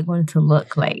 What is it going to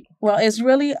look like? Well, it's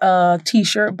really a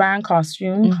t-shirt band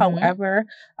costume. However,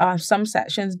 some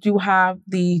sections do have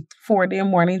the 4-day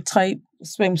morning type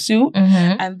swimsuit,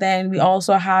 and then we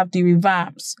also have the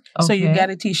revamps. So you get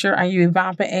a t-shirt and you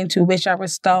revamp it into whichever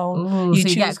style you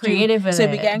choose. Get creative with it. So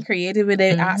we get creative with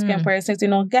it, asking persons,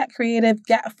 get creative,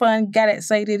 get fun, get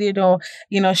excited,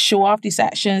 show off the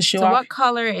sections. So what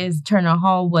color is Turner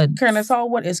Hall Wood? Turner's Hall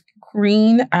Wood is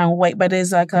green and white, but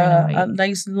it's like a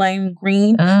nice lime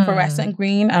green, fluorescent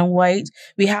green and white.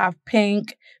 We have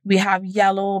pink, we have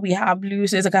yellow, we have blue.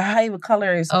 So it's like a hive of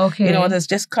colors, that's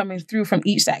just coming through from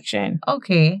each section.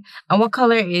 Okay. And what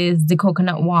color is the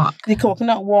Coconut Walk? The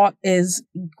Coconut Walk is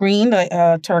green, like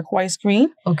turquoise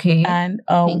green. Okay. And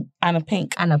a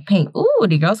pink. And a pink. Ooh,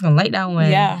 the girls gonna like that one.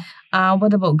 Yeah.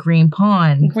 What about Green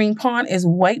Pond? Green Pond is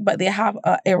white, but they have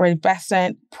a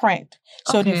iridescent print.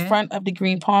 So the front of the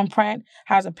Green Pond print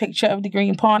has a picture of the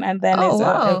Green Pond, and then there's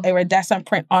a iridescent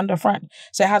print on the front.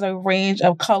 So it has a range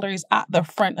of colors at the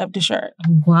front of the shirt.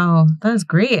 Wow, that's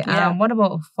great. Yeah. What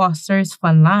about Foster's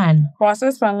Funland?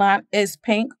 Foster's Funland is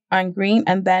pink and green,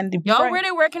 and then the y'all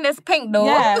really working this pink though.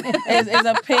 Yeah, it's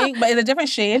a pink, but it's a different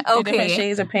shade. Okay, different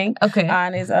shades of pink. Okay,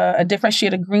 and it's a different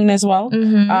shade of green as well.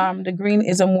 The green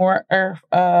is a more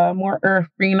earth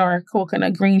green or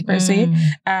coconut green per se,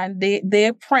 and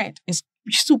their print is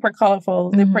super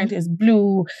colorful. The print is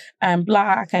blue and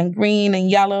black and green and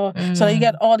yellow. So you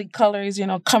get all the colors,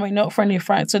 coming out from the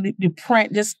front. So the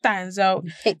print just stands out.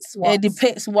 It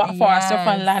depicts what Forest of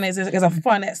Funland is. It's a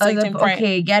fun, exciting print.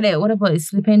 Okay, get it. What about the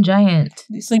Sleeping Giant?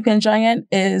 The Sleeping Giant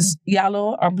is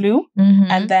yellow or blue.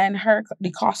 And then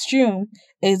the costume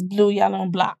is blue, yellow,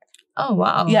 and black. Oh,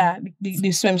 wow. Yeah, the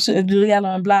swimsuit is blue, yellow,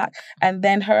 and black. And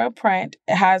then her print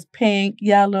has pink,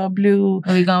 yellow, blue.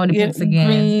 Are we going with the pinks again?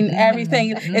 Green,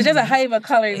 everything. It's just a hive of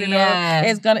colors,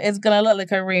 It's gonna look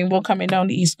like a rainbow coming down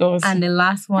the East Coast. And the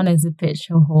last one is the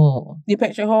picture hole. The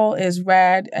picture hole is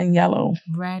red and yellow.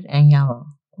 Red and yellow.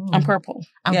 Ooh. And purple.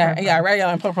 Red,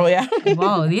 yellow, and purple,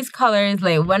 Wow, these colors,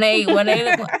 like when I go on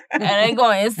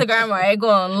Instagram or I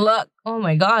go and look, oh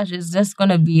my gosh, it's just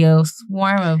gonna be a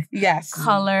swarm of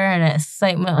color and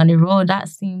excitement on the road. That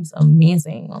seems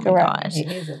amazing. Oh my gosh.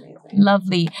 It is amazing.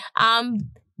 Lovely.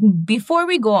 Before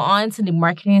we go on to the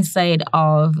marketing side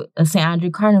of St. Andrew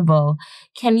Carnival,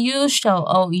 can you shout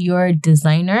out your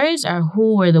designers or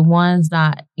who were the ones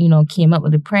that, came up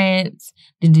with the prints,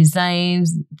 the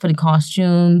designs for the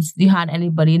costumes? Do you had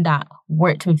anybody that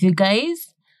worked with you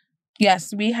guys?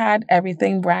 Yes, we had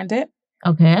everything branded.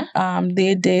 Okay.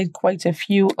 They did quite a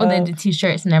few. They did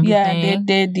t-shirts and everything. Yeah,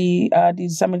 they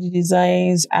did some of the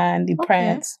designs and the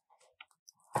prints.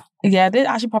 Yeah, they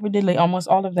actually probably did like almost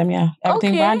all of them,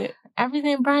 Everything branded.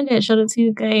 Everything branded. Shout out to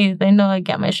you guys. I know I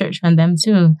get my shirts from them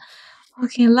too.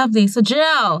 Okay, lovely. So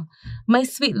Jill, my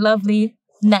sweet lovely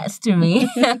next to me.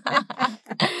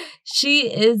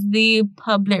 She is the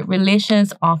public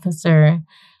relations officer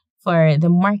for the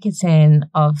marketing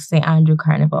of St. Andrew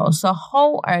Carnival. So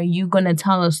how are you going to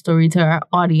tell a story to our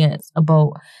audience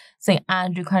about St.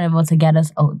 Andrew Carnival to get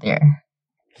us out there?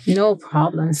 No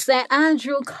problem. St.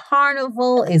 Andrew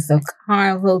Carnival is a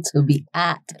carnival to be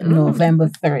at November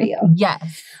 30th.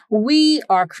 Yes. We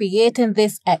are creating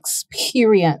this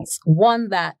experience, one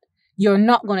that you're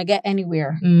not going to get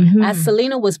anywhere. As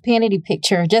Selena was painting the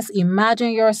picture, just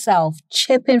imagine yourself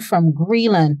chipping from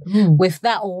Greenland with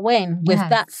that wind, with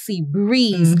that sea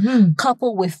breeze,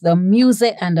 coupled with the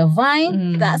music and the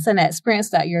vine. That's an experience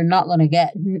that you're not going to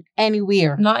get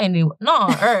anywhere. Not anywhere.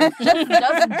 Not on Earth.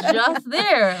 just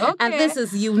there. Okay. And this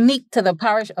is unique to the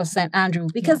parish of St. Andrew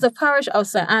because the parish of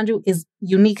St. Andrew is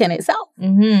unique in itself.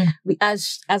 We,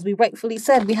 as we rightfully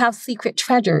said, we have secret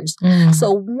treasures.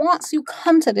 So once you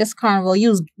come to this carnival,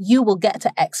 you will get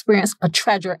to experience a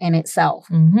treasure in itself.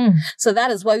 So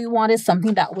that is why we wanted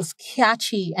something that was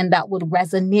catchy and that would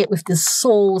resonate with the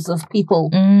souls of people.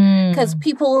 Because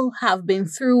people have been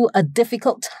through a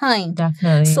difficult time.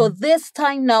 Definitely. So this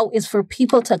time now is for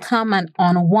people to come and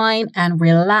unwind and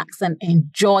relax and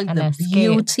enjoy the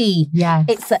beauty. Yes.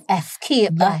 It's an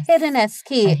escape, a hidden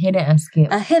escape.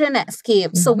 A hidden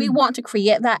escape. So we want to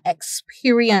create that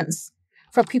experience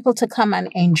for people to come and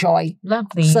enjoy.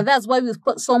 Lovely. So that's why we've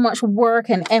put so much work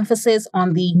and emphasis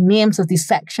on the names of the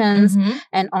sections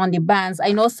and on the bands.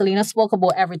 I know Selena spoke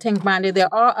about everything branded.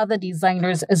 There are other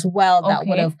designers as well that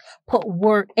would have put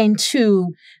work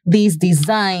into these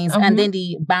designs. And then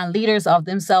the band leaders of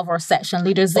themselves or section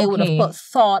leaders, they would have put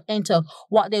thought into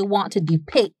what they want to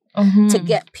depict. To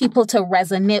get people to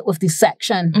resonate with the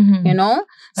section,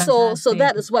 So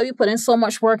that is why we put in so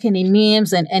much work in the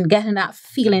names and getting that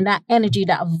feeling, that energy,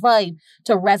 that vibe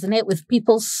to resonate with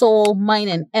people's soul, mind,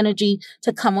 and energy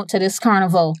to come out to this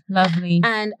carnival. Lovely.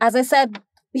 And as I said,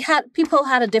 people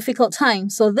had a difficult time.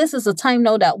 So this is a time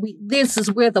now that this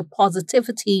is where the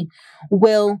positivity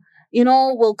will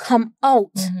come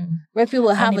out where people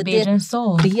will have a Bajan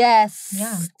soul.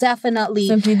 Yes, definitely.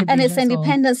 And it's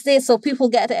Independence Day, so people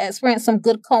get to experience some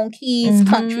good conkeys,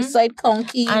 countryside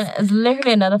conkeys. And it's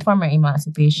literally another form of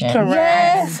emancipation. Correct.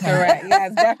 Yes. Correct.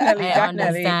 Yes, definitely. I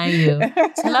understand you.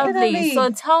 Lovely. So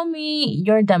tell me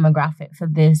your demographic for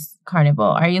this carnival.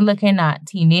 Are you looking at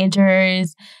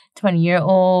teenagers,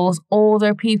 20-year-olds,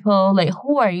 older people? Like,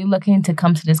 who are you looking to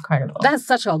come to this carnival? That's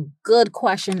such a good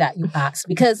question that you asked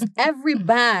because every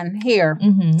band here,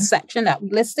 section that we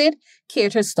listed,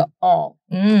 caters to all.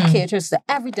 Caters to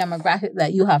every demographic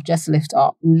that you have just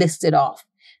listed off.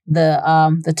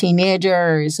 The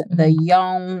teenagers, the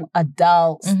young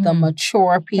adults, the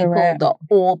mature people, the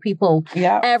old people.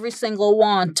 Every single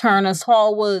one. Turners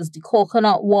Hallwards, the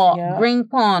Coconut Walk, Green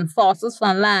Pond, Foster's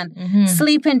Funland,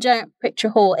 Sleeping Giant Picture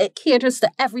Hole. It caters to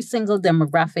every single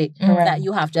demographic that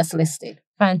you have just listed.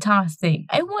 Fantastic.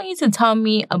 I want you to tell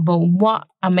me about what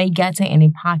am I getting in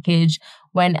a package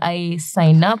when I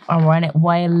sign up or when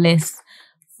I list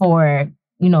for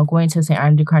going to St.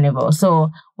 Andrew Carnival. So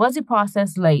what's the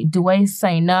process like? Do I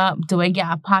sign up? Do I get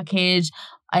a package?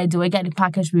 Do I get the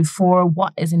package before?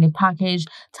 What is in the package?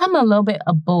 Tell me a little bit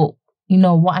about,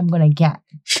 what I'm going to get?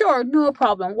 Sure, no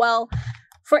problem. Well,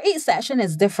 for each session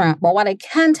is different, but what I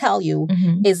can tell you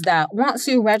is that once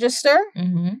you register,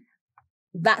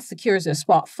 that secures your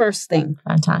spot first thing.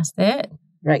 Fantastic.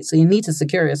 Right, so you need to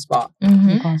secure your spot.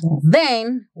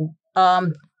 Then,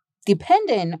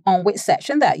 depending on which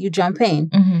section that you jump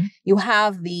in, you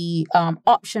have the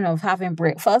option of having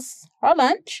breakfast or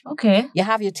lunch. Okay. You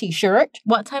have your T-shirt.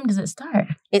 What time does it start?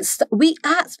 We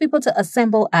ask people to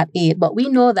assemble at 8, but we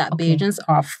know that Bajans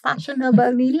are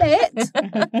fashionably late.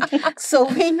 So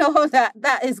we know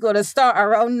that is going to start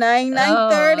around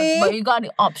 9:30. But you got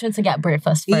the option to get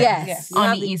breakfast first. Yes.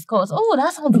 On the East Coast. Oh,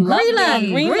 that sounds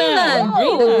lovely. Greenland.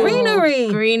 The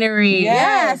greenery.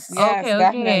 Yes. Okay.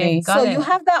 Definitely. Got it. You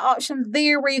have that option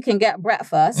there where you can get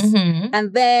breakfast.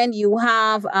 And then you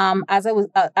have, as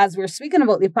we're speaking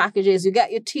about the packages, you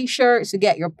get your T-shirts, you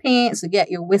get your paints, you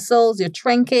get your whistles, your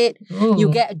trinket,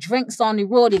 you get drinks on the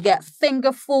road, you get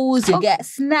finger foods, you get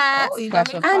snacks, and you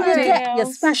get your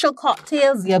special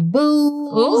cocktails, your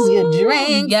booze, your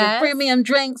drinks, your premium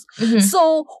drinks.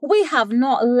 So we have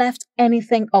not left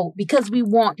anything out because we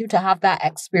want you to have that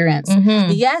experience.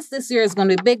 Yes, this year is going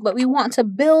to be big, but we want to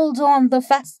build on the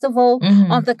festival,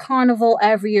 on the carnival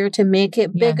every year to make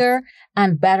it bigger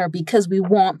and better because we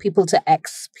want people to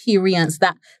experience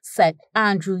that St.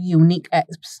 Andrew unique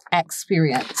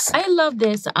experience. I love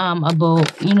this about,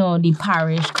 the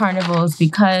parish carnivals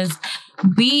because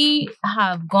we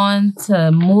have gone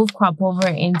to move crop over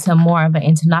into more of an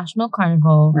international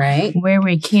carnival, right? Where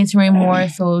we're catering more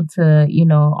so to,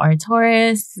 our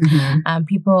tourists and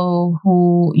people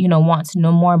who, want to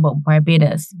know more about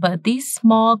Barbados. But these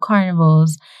small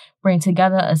carnivals bring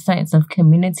together a sense of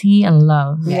community and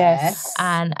love. Yes.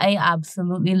 And I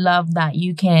absolutely love that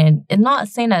you can, it's not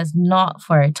saying that it's not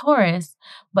for tourists,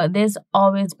 but this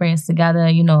always brings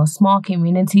together, small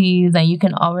communities, and you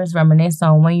can always reminisce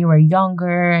on when you were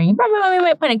younger and you remember when we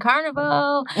went playing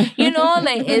Carnival,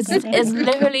 it's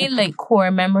literally like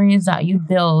core memories that you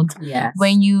build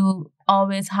when you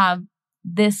always have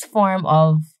this form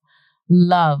of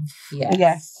love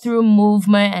through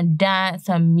movement and dance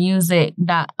and music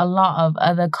that a lot of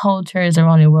other cultures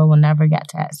around the world will never get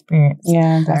to experience.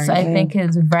 So I think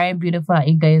it's very beautiful that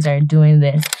you guys are doing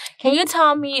this. Can you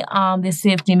tell me the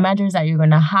safety measures that you're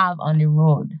going to have on the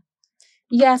road?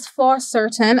 Yes, for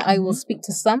certain. I will speak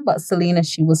to some, but Selena,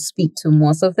 she will speak to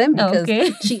most of them because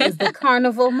she is the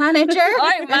carnival manager. All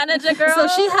right, manager girl. So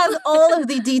she has all of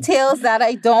the details that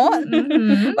I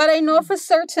don't. But I know for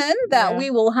certain that we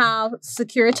will have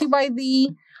security by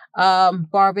the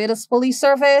Barbados Police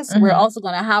Service. We're also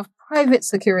going to have private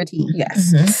security.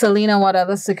 Yes. Selena, what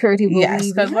other security will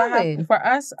we be having? For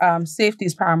us, safety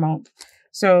is paramount.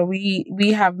 So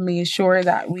we have made sure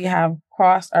that we have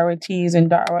crossed our T's and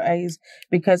dot our I's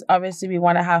because obviously we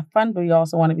want to have fun, but we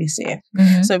also want to be safe.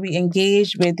 So we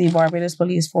engage with the Barbados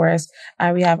Police Force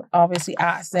and we have obviously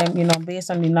asked them, based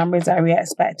on the numbers that we're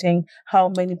expecting, how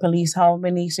many police, how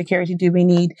many security do we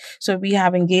need? So we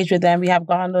have engaged with them. We have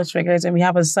gone those figures and we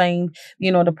have assigned,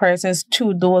 the persons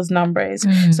to those numbers.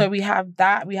 So we have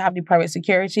that. We have the private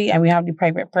security and we have the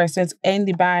private persons in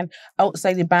the band,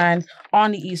 outside the band,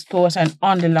 on the East Coast and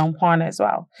on the Long Pond as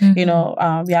well.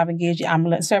 We have engaged the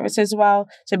ambulance service as well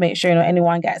to make sure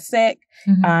anyone gets sick.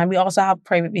 We also have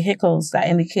private vehicles that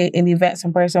indicate in the event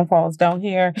some person falls down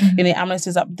here, the ambulance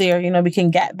is up there, we can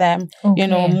get them,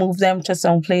 move them to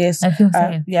some place.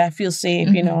 Feel safe,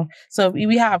 So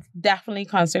we have definitely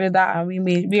considered that and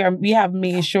we have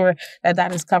made sure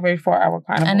that is covered for our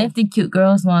carnival. And if the cute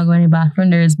girls want to go in the bathroom,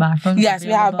 there's bathrooms. Yes,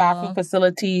 we have bathroom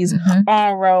facilities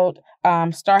en route,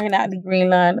 starting at the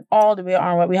Greenland, all the way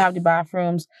en route. We have the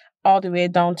bathrooms all the way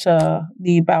down to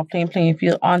the playing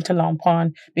field onto Long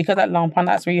Pond, because at Long Pond,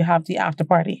 that's where you have the after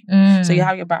party. So you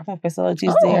have your bathroom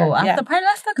facilities there. After party,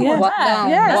 let's talk about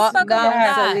that. Walk down,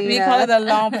 that. We call it the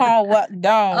Long Pond walk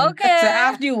down. Okay. So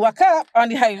after you walk up on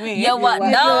the highway, you walk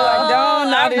down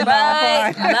on the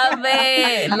Long Pond. Love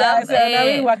it. So now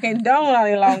we're walking down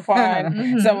on the Long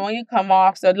Pond. So when you come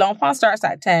off, so Long Pond starts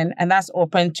at 10 and that's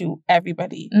open to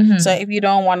everybody. So if you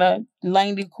don't want to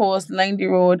line the coast, line the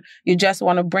road, you just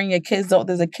want to bring your kids out,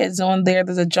 there's a kids zone there,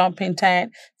 there's a jumping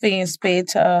tent, Fee and Spade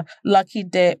to Lucky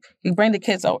Dip. You bring the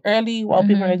kids out early while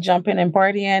people are jumping and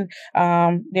partying.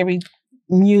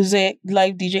 music,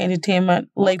 live DJ entertainment,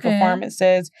 live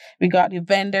performances. We got the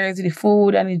vendors, the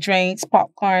food and the drinks,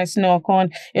 popcorn, snow cone.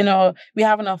 You know, we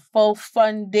having a full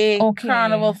fun day,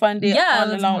 carnival fun day on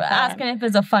the long pond. Asking if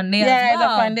it's a fun day as well. Yeah, it's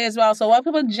a fun day as well. So while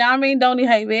people jamming down the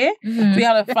highway, we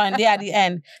have a fun day at the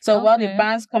end. So while the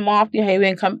bands come off the highway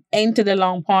and come into the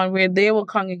long pond where they will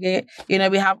congregate, you know,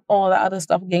 we have all the other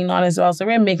stuff going on as well. So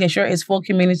we're making sure it's full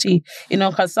community, you know,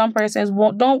 because some persons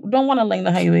don't want to line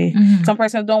the highway. Some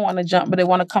persons don't want to jump, but they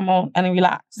want to come out and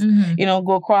relax. You know,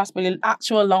 go across by the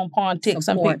actual long pond, take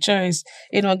some pictures,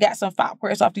 you know, get some fat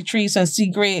birds off the trees and see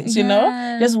grapes, you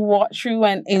know, just walk through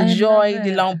and enjoy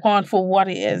the long pond for what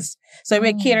it is. So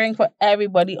we're catering for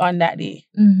everybody on that day.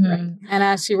 Right. And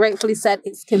as she rightfully said,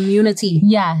 it's community.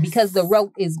 Yes. Because the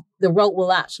route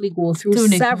will actually go through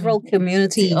several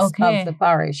communities of the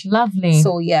parish. Lovely.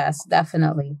 So yes,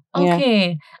 definitely.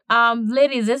 Okay.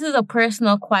 Ladies, this is a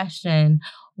personal question.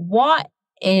 What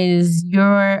is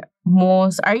your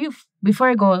before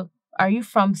I go, are you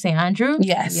from St. Andrew?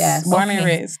 Yes. Born and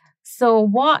raised. So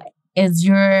what is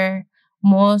your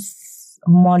most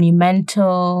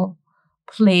monumental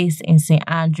place in St.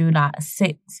 Andrew that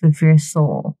sits with your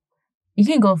soul? You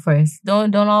can go first.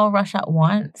 Don't all rush at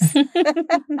once.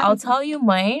 I'll tell you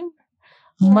mine.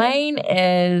 Mine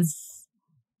is,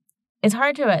 it's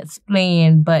hard to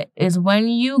explain, but it's when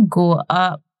you go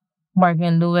up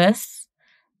Morgan Lewis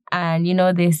and, you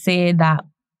know, they say that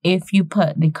if you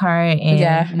put the car in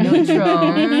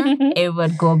neutral, it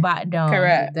would go back down.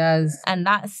 Correct. It does. And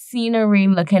that scenery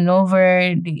looking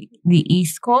over the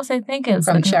East Coast, I think it's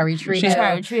from Cherry Tree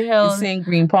Hill. Seeing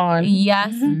Green Pond.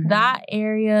 Yes, that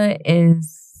area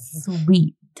is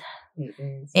sweet. It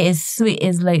is sweet.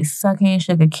 It's like sucking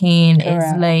sugar cane. Correct.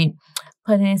 It's like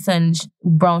putting some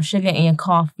brown sugar in your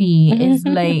coffee. It's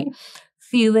like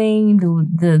feeling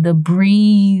the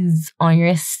breeze on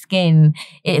your skin.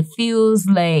 It feels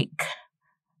like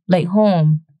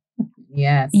home.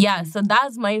 Yes. Yeah, so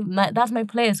that's my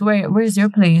place. Where's your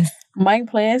place? My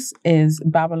place is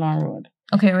Babylon Road.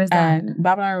 Okay, where's that? And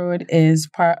Babylon Road is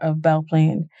part of Belle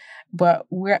Plaine. But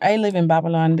where I live in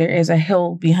Babylon, there is a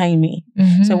hill behind me.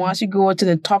 So once you go to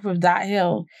the top of that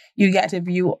hill, you get to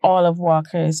view all of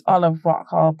Walker's, all of Rock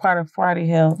Hall, part of Fardy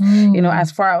Hill, you know,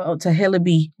 as far out to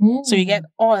Hillaby. So you get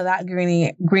all of that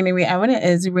greenery. And when it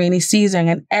is rainy season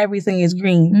and everything is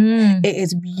green, it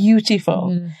is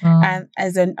beautiful. And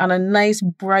on a nice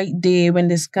bright day when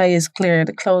the sky is clear,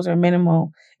 the clouds are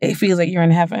minimal, it feels like you're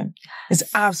in heaven. It's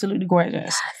absolutely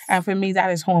gorgeous. And for me, that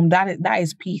is home. That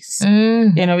is peace.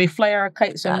 You know, we fly our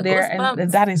kites from there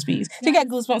and that is peace. You get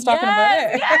goosebumps talking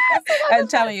about it. I'm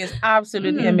telling you, it's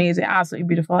absolutely amazing, absolutely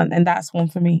beautiful. And that's home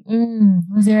for me.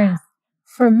 What's yours?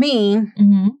 For me,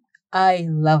 I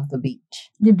love the beach.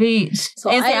 The beach. So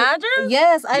in St. Andrew?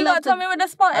 Yes, I love to tell me where the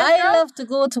spot is. I love to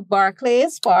go to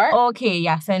Barclays Park. Okay,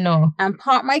 yes, I know. And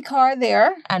park my car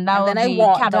there. And that would be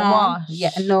Cattle Wash.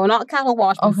 Yeah, no, not Cattle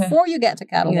Wash. Okay. Before you get to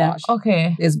Cattle Wash.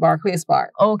 Okay. There's Barclays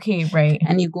Park. Okay, right.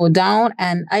 And you go down,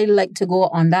 and I like to go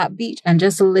on that beach and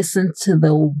just listen to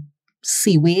the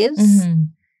sea waves,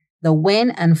 the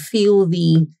wind, and feel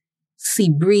the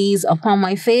sea breeze upon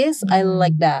my face. I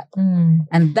like that.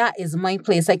 And that is my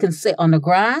place. I can sit on the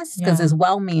grass because it's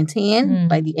well maintained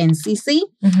by the NCC.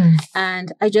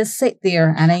 And I just sit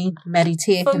there and I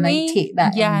meditate and I take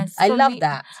that in. I love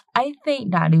that. I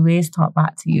think that the waves talk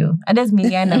back to you. And that's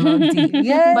me getting a little deep.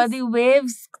 Yes. But the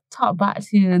waves talk back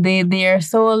to you. They are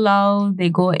so loud. They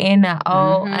go in and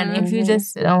out. And if you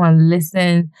just sit down and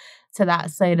listen to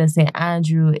that side of St.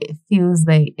 Andrew, it feels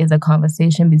like it's a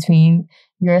conversation between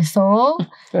your soul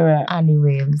and the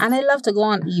waves. And I love to go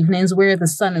on evenings where the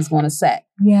sun is going to set.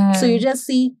 Yeah. So you just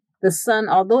see the sun,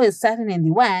 although it's setting in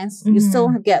the west, you still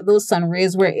get those sun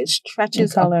rays where it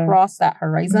stretches across that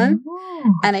horizon.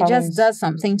 And it just does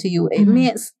something to you. It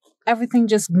makes everything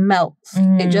just melts.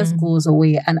 It just goes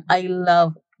away. And I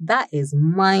love that is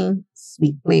my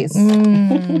sweet place.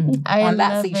 On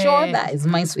that seashore, that is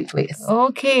my sweet place.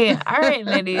 Okay. All right,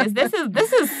 ladies. This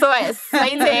is so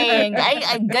exciting.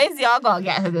 I guess y'all gonna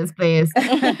get to this place.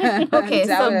 Okay,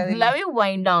 so let me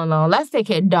wind down now. Let's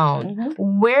take it down.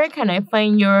 Where can I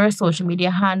find your social media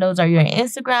handles? Are you on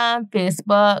Instagram,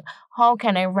 Facebook? How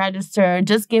can I register?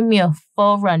 Just give me a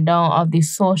full rundown of the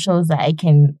socials that I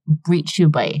can reach you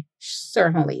by.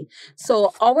 Certainly.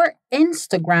 So our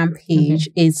Instagram page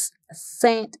is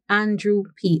St. Andrew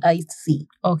PIC.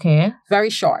 Okay. Very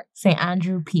short. St.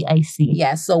 Andrew PIC.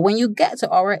 Yes. So when you get to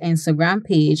our Instagram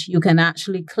page, you can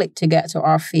actually click to get to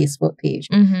our Facebook page.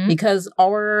 Because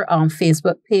our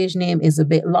Facebook page name is a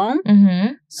bit long.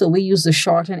 So we use the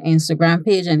shortened Instagram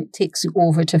page and it takes you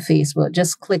over to Facebook.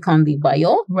 Just click on the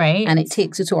bio. Right. And it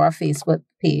takes you to our Facebook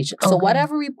page. So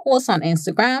whatever we post on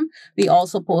Instagram, we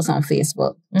also post on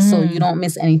Facebook. So you don't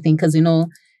miss anything because, you know,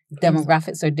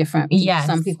 demographics are different. Yes.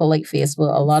 Some people like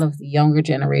Facebook. A lot of the younger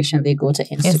generation, they go to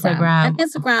Instagram. And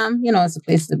Instagram, you know, is a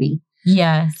place to be.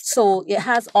 Yes. So it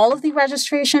has all of the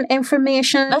registration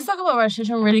information. Let's talk about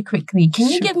registration really quickly. Can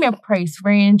you give me a price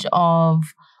range of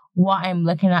what I'm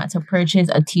looking at to purchase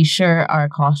a t-shirt or a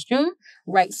costume?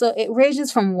 Right. So it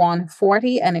ranges from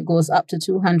 $140 and it goes up to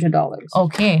 $200.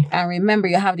 Okay. And remember,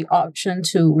 you have the option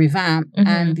to revamp.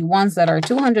 And the ones that are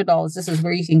 $200, this is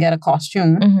where you can get a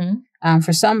costume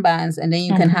for some bands. And then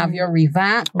you can have your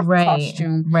revamp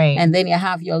costume. Right. And then you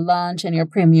have your lunch and your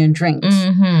premium drinks.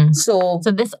 So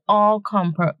this all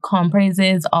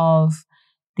comprises of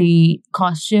the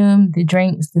costume, the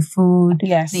drinks, the food,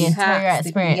 the entire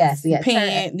experience. Yes, the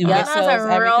paint, the that's whistles,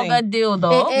 a real good deal,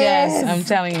 though. Yes, I'm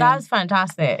telling you. That's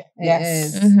fantastic.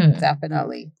 Yes,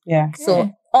 definitely. Yeah.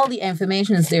 So all the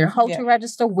information is there. How to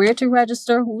register, where to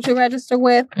register, who to register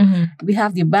with. We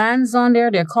have the bands on there,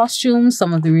 their costumes,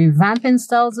 some of the revamping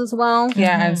styles as well.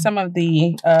 Yeah, and some of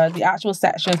the actual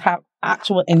sections have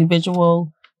actual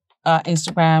individual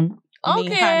Instagram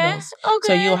handles. Okay.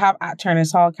 So you'll have at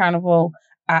Turner's Hall Carnival,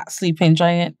 at Sleeping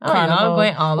Giant Carnival. Y'all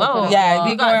going all out. Yeah,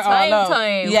 we got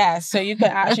time. Yeah, so you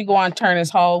can actually go on Turner's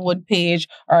Hallwood page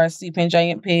or a Sleeping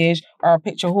Giant page or a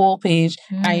Picture Hole page,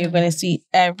 and you're going to see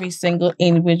every single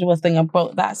individual thing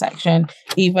about that section.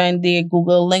 Even the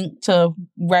Google link to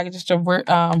register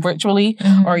virtually,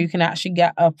 or you can actually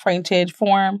get a printed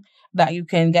form that you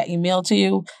can get emailed to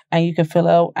you and you can fill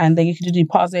out, and then you can do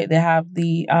deposit. They have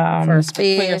the first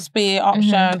pay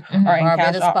option or in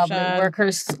cash option, public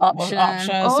workers option.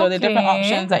 Okay. So the different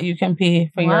options that you can pay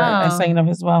for your sign up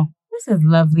as well. This is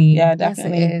lovely. Yeah,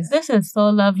 definitely. Yes, this is so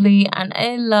lovely, and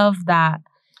I love that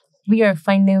we are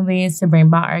finding ways to bring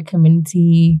back our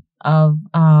community of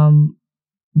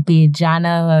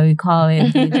Bajana, what we call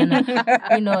it,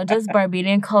 Bajana. You know, just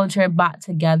Barbadian culture back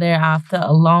together after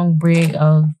a long break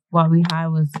of what we had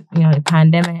was, you know, the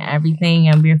pandemic and everything,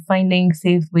 and we're finding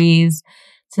safe ways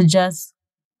to just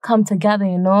come together,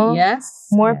 you know? Yes.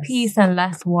 More peace and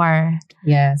less war.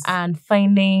 Yes. And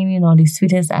finding, you know, the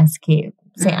sweetest escape.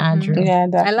 St. Andrew. Yeah,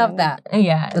 definitely. I love that.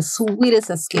 Yeah. The sweetest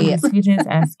escape. The sweetest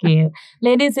escape.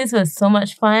 Ladies, this was so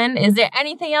much fun. Is there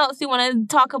anything else you want to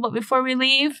talk about before we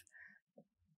leave?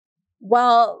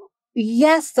 Well,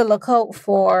 yes, to look out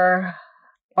for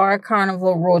our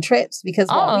Carnival road trips, because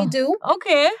what we do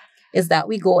is that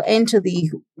we go into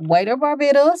the wider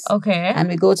Barbados and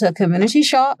we go to a community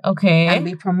shop and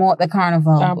we promote the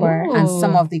Carnival and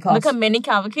some of the costs. Like a mini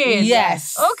cavalcade.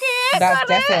 Yes. Okay.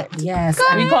 That's it. Yes.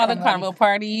 We call them Carnival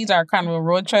parties or Carnival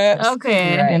road trips.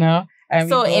 Okay. Right. You know.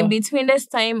 So in between this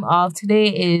time of today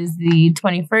is the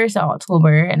 21st of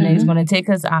October, and it's going to take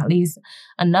us at least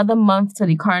another month to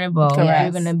the Carnival. Correct.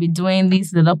 We're going to be doing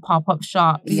these little pop-up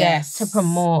shops to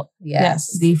promote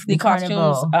the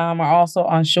Carnival. Costumes are also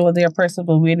on show there. Person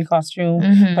will wear the costume,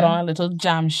 put on a little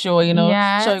jam show, you know,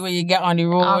 show you where you get on the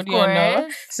road, you know.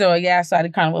 So so at the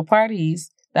Carnival parties,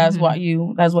 that's what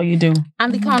you do.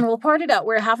 And the Carnival party that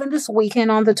we're having this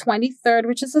weekend on the 23rd,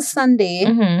 which is a Sunday,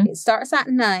 it starts at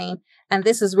 9. And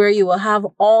this is where you will have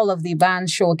all of the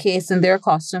bands showcasing their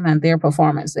costume and their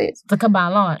performances. The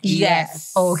cabal launch.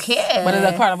 Yes. Okay. But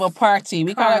it's a Carnival party.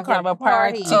 We call it a Carnival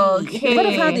party. Okay. We could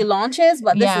have had the launches,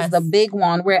 but this is the big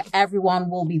one where everyone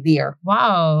will be there.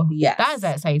 Wow. Yes.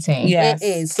 That's exciting. Yes. It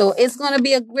is. So it's going to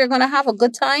be we're going to have a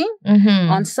good time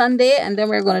on Sunday, and then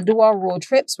we're going to do our road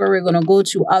trips where we're going to go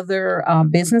to other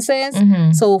businesses.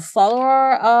 So follow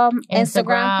our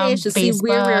Instagram page to Facebook. see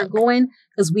where we're going,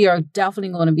 because we are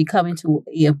definitely going to be coming to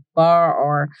a bar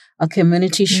or a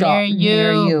community shop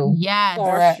near you. Yes.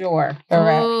 For sure.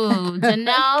 Ooh,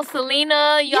 Janelle,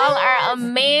 Selena, y'all are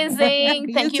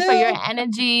amazing. Thank you for your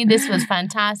energy. This was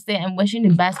fantastic. I'm wishing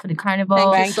the best for the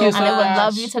Carnival. Thank you so And I would much.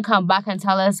 love you to come back and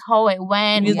tell us how it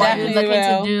went, what you're looking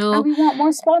to do. And we want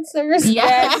more sponsors.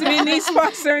 Yes. We need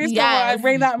sponsors. Yes.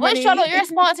 Bring that money. Which shuttle you're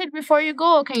sponsored before you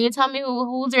go? Can you tell me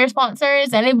who's your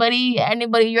sponsors? Anybody,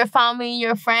 your family,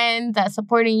 your friends that's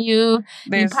supporting you?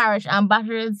 The Parish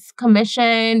Ambassadors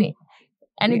Commission?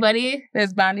 Anybody?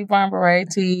 There's Bandy Farm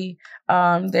Variety.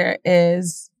 There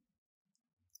is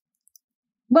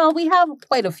Well, we have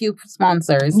quite a few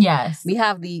sponsors. Yes. We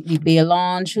have the Bay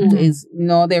Lounge, who is,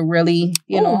 they're really,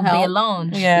 help. Bay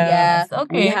Lounge. Yeah.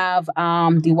 Okay. We have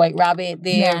the White Rabbit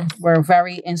there. Yes. We're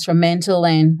very instrumental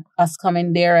in us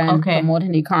coming there and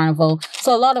promoting the carnival.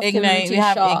 So a lot of Ignite. We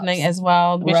have shops. Ignite as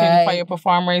well. Which fire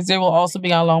performers. There will also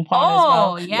be on Long Pond as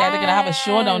well. Yes. Yeah, they're gonna have a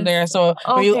show down there. So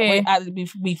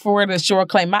before the show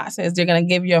climaxes, they're gonna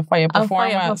give you a fire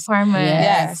performance.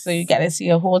 Yeah. So you got to see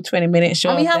a whole 20-minute show.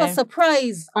 And we have a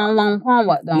surprise on Long Pond.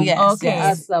 Yes.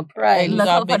 A surprise. Look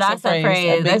out for that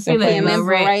surprise. That's PMM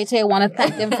Variety. I want to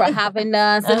thank them for having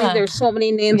us. I mean, there's so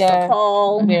many names to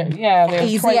call.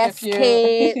 There's Easy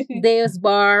Escape, Dave's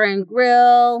Bar and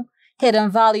Grill,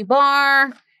 Hidden Valley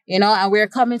Bar, and we're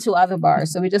coming to other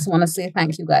bars. So we just want to say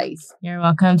thank you guys. You're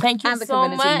welcome. Thank you so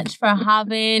much for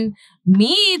having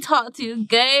me talk to you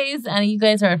guys. And you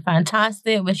guys are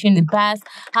fantastic. Wishing you the best.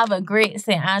 Have a great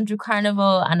St. Andrew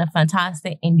Carnival and a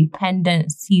fantastic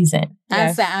Independence season.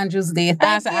 And St. Andrew's Day.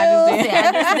 Thank you. St.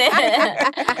 Andrew's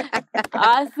Day.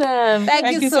 Awesome.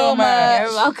 Thank you so much.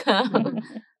 You're welcome.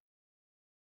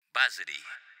 Bazodee.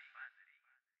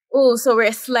 Oh, so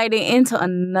we're sliding into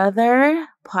another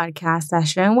podcast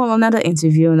session. Well, another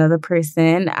interview, another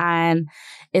person, and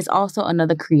it's also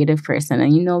another creative person.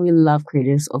 And we love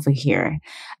creatives over here.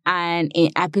 And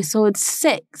in episode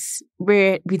 6,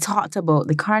 we talked about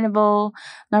the carnival.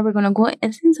 Now we're going to go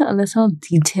into a little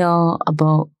detail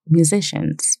about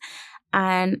musicians.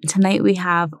 And tonight we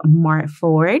have Mark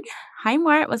Forde. Hi,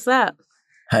 Mark. What's up?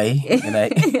 Hi. Good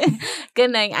night.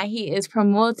 Good night. And he is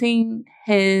promoting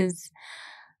his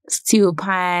steel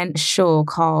pan show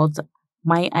called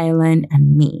My Island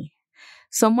and Me.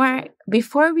 So Mark,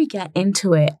 before we get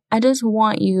into it, I just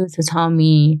want you to tell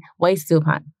me why steel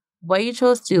pan. Why you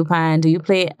chose steel pan? Do you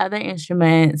play other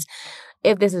instruments?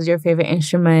 If this is your favorite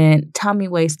instrument, tell me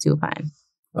why steel pan.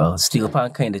 Well, steel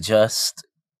pan kind of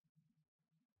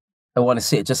I want to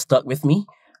say it just stuck with me.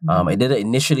 I didn't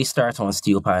initially start on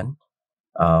steel pan.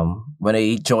 When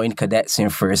I joined cadets in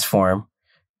first form,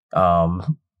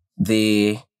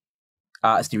 they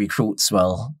asked the recruits,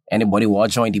 well, anybody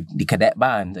want to join the cadet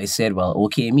band? I said, well,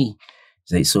 okay, me.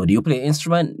 Like, so do you play an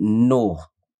instrument? No.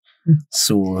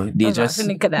 So they just... in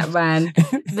the cadet band.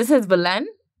 This is Belen?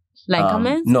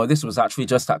 Cummins? No, this was actually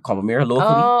just at Comamere locally.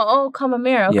 Oh,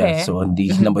 Comamere, okay. Yeah, so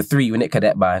the number 3 unit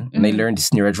cadet band, and I learned the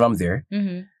snare drum there.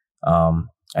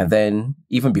 And then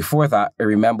even before that, I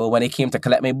remember when I came to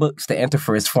collect my books to enter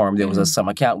first form, there was a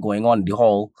summer camp going on in the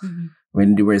hall.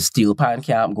 When there was a steel pan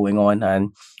camp going on.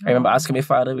 And I remember asking my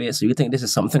father, wait, so you think this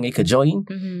is something I could join?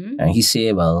 And he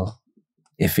said, well,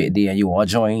 if it there you want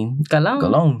to join, go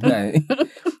along.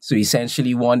 So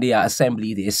essentially one day at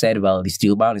assembly, they said, well, the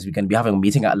steel band is we're going to be having a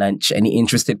meeting at lunch. Any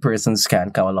interested persons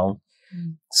can come along.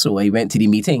 So I went to the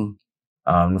meeting.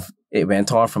 It went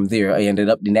on from there. I ended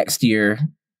up the next year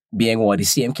being one of the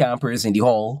same campers in the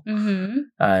hall.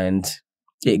 And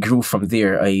it grew from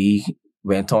there. I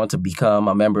went on to become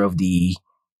a member of the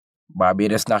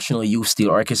Barbados National Youth Steel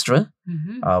Orchestra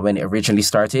when it originally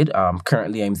started.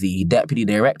 Currently, I'm the deputy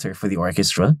director for the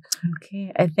orchestra.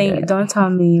 Okay. I think, don't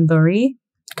tell me, Laurie?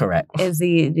 Correct. Is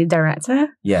the director?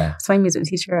 Yeah. So my music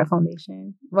teacher at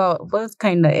Foundation. Well, was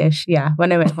kind of ish, yeah,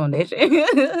 when I went to Foundation.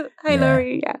 Hi,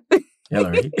 Laurie, yeah. Yeah,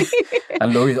 Laurie.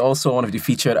 And Laurie is also one of the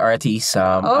featured artists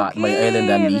at My Island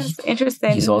and Me. That's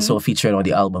interesting. He's also featured on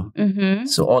the album.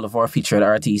 So all of our featured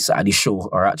artists at the show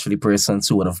are actually persons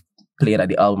who would have played at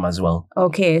the album as well.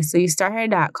 Okay, so you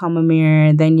started at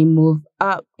Comamere, then you moved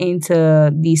up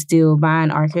into the steel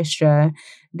band orchestra,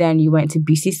 then you went to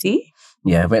BCC?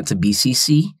 Yeah, I went to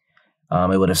BCC.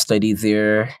 I would have studied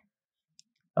there. It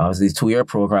was a 2-year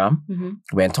program.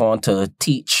 Went on to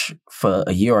teach for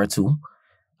a year or 2.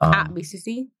 At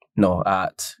BCC? No,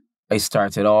 I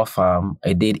started off,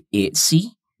 I did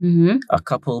 8C, a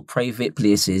couple private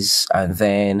places, and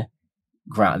then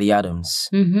Grantley Adams.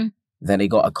 Then I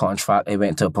got a contract. I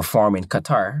went to perform in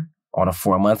Qatar on a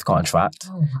 4-month contract.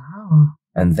 Oh, wow.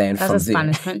 And then That's from a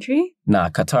Spanish there, country? Nah,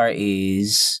 Qatar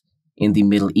is in the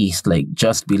Middle East, like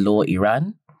just below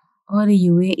Iran. Oh, the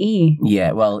UAE.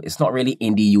 Yeah, well, it's not really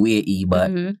in the UAE, but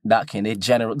that kind of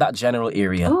general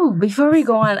area. Oh, before we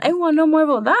go on, I want to know more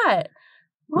about that.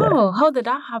 Oh, how did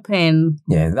that happen?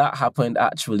 Yeah, that happened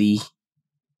actually,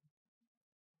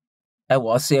 I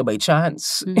will say by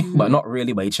chance, but not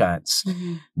really by chance.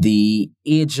 The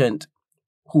agent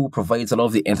who provides a lot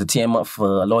of the entertainment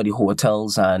for a lot of the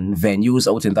hotels and venues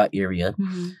out in that area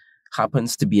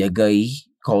happens to be a guy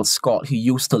called Scott who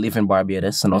used to live in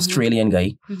Barbados, an Australian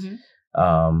guy.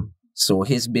 So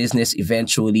his business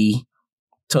eventually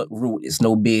took root. It's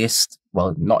not based,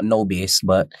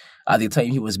 but at the time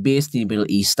he was based in the Middle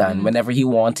East, and whenever he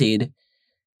wanted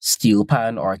steel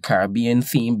pan or Caribbean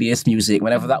theme-based music,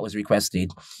 whenever that was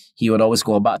requested, he would always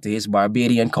go back to his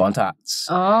Barbadian contacts.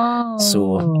 Oh,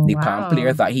 so the pan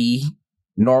player that he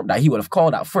would have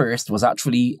called at first was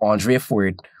actually Andre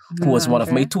Forde, who was one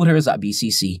of my tutors at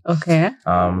BCC. Okay.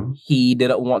 He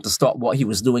didn't want to stop what he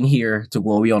was doing here to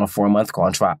go away on a 4-month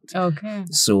contract. Okay.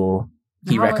 So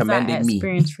he recommended was that me.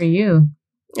 Experience for you?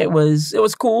 It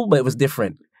was cool, but it was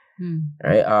different.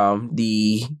 Right?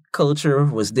 The culture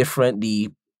was different. The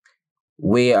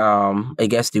way, I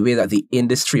guess, the way that the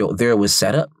industry out there was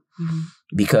set up,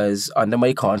 because under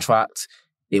my contract,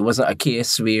 it wasn't a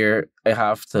case where I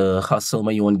have to hustle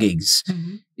my own gigs.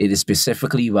 It is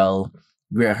specifically, well,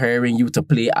 we're hiring you to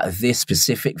play at this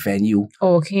specific venue.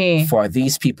 Okay. For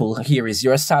these people, here is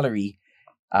your salary.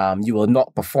 You will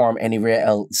not perform anywhere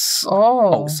else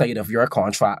outside of your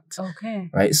contract.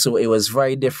 Okay. Right? So it was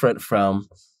very different from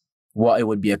what it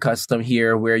would be accustomed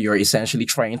here, where you're essentially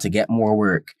trying to get more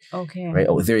work. Okay. Right?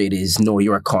 Out there it is, no,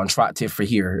 you're contracted for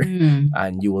here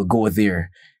and you will go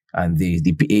there. And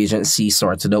the agency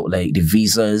sorted out like the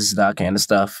visas, that kind of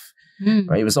stuff.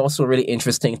 Right? It was also really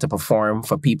interesting to perform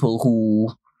for people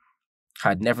who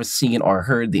had never seen or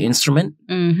heard the instrument.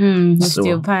 The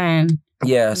steel pan.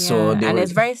 Yeah, so and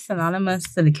it's very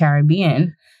synonymous to the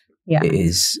Caribbean. Yeah. It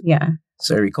is. Yeah.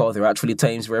 So I recall there were actually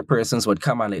times where persons would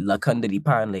come and like look under the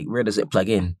pan, like, where does it plug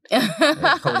in? Like,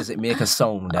 how does it make a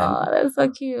sound? And, that's so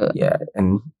cute. Yeah.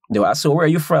 And they were asked, so where are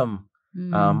you from?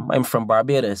 I'm from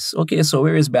Barbados. Okay, so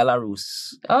where is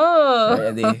Belarus? Oh. Right?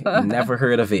 And they never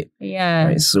heard of it. Yeah.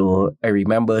 Right? So I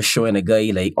remember showing a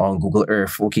guy like on Google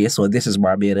Earth, okay, so this is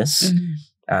Barbados.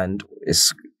 And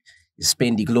it's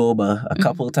spin the globe a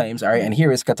couple times. All right, and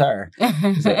here is Qatar.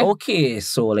 It's like, okay,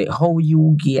 so like how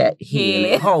you get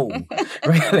here? Like, how?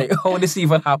 Right? Like how this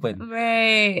even happen?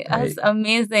 Right. That's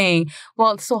amazing.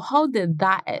 Well, so how did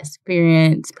that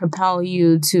experience propel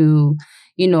you to,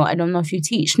 I don't know if you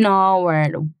teach now, or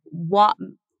what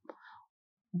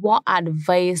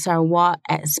advice or what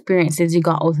experiences you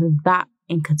got out of that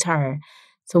in Qatar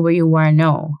to where you are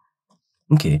now?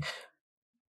 Okay.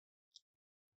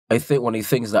 I think one of the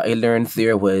things that I learned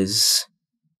there was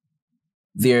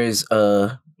there's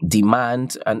a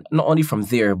demand, and not only from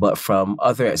there, but from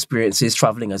other experiences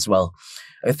traveling as well.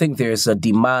 I think there's a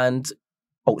demand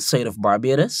outside of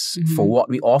Barbados for what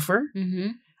we offer.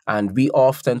 And we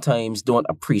oftentimes don't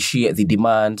appreciate the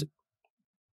demand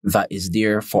that is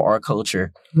there for our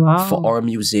culture, for our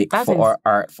music, for our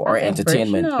art, for our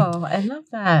entertainment. I love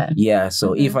that. Yeah,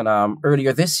 so even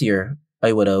earlier this year,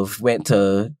 I would have went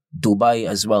to Dubai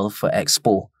as well for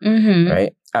Expo,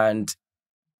 right? And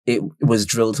it was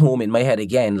drilled home in my head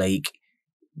again, like,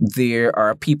 there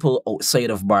are people outside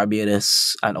of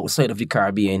Barbados and outside of the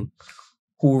Caribbean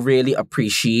who really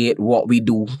appreciate what we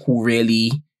do, who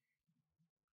really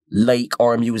like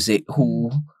our music,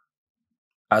 who,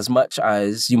 as much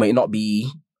as you might not be,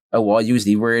 I'll use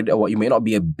the word, you may not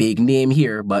be a big name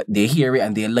here, but they hear it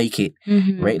and they like it,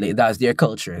 right? Like, that's their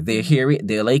culture. They hear it,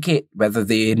 they like it, whether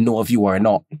they know of you or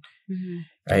not.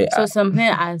 Right? So something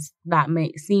as that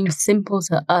might seem simple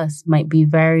to us might be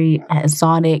very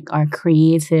exotic or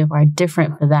creative or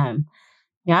different for them.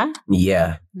 Yeah?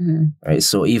 Yeah. Right.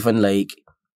 So even like,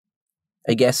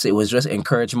 I guess it was just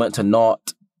encouragement to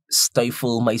not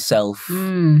stifle myself,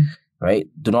 right?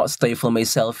 Do not stifle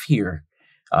myself here.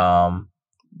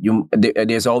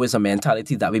 There's always a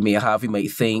mentality that we may have. We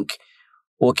might think,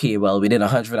 okay, well, within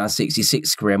 166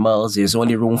 square miles, there's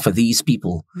only room for these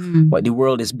people. But the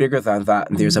world is bigger than that.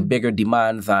 And there's a bigger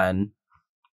demand than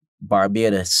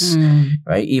Barbados,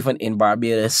 right? Even in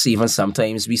Barbados, even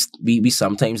sometimes we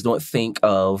sometimes don't think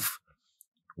of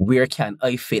where can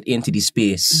I fit into the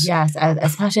space. Yes,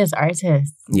 especially as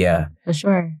artists. Yeah. For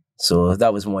sure. So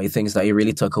that was one of the things that I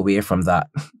really took away from that.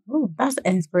 Oh, that's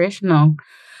inspirational.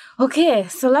 Okay,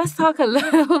 so let's talk a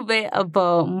little bit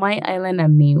about My Island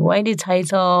and Me. Why the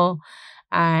title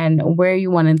and where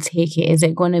you want to take it? Is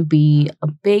it going to be a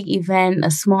big event, a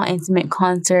small intimate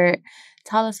concert?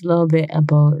 Tell us a little bit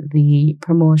about the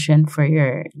promotion for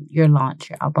your launch,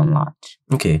 your album launch.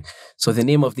 Okay, so the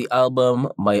name of the album,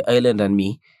 My Island and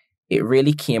Me, it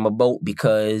really came about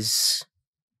because,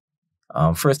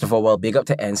 first of all, well, big up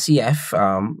to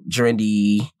NCF. During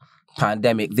the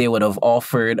pandemic, they would have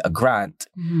offered a grant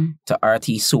to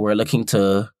artists who were looking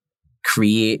to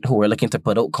create, who were looking to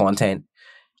put out content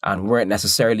and weren't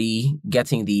necessarily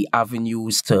getting the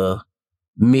avenues to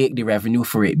make the revenue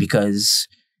for it because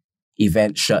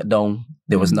events shut down.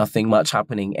 There was nothing much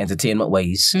happening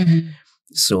entertainment-wise.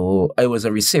 So I was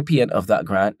a recipient of that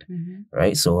grant,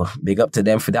 right? So big up to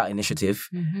them for that initiative.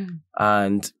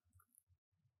 And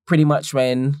pretty much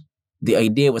when the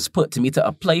idea was put to me to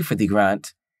apply for the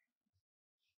grant,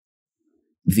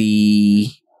 the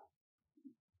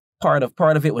part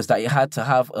of it was that you had to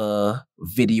have a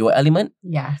video element.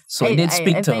 Yeah. So I did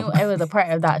speak I to think I was a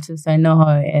part of that too, so I know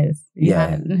how it is.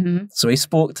 Yeah. Mm-hmm. So I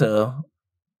spoke to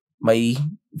my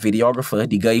videographer,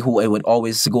 the guy who I would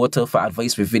always go to for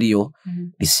advice with video,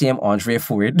 the same Andre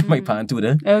Forde, my pan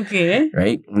tutor. Okay.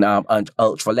 Right? And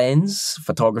ultra lens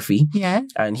photography. Yeah.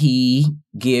 And he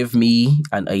gave me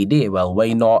an idea. Well,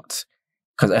 why not?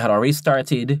 Because I had already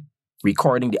started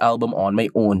recording the album on my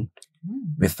own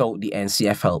without the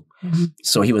NCF help.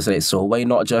 So he was like, so why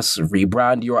not just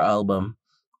rebrand your album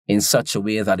in such a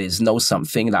way that is now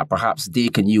something that perhaps they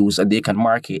can use and they can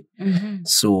market.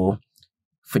 So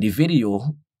for the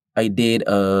video, I did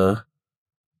a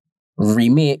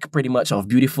remake pretty much of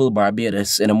Beautiful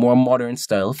Barbados in a more modern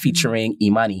style featuring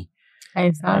Imani.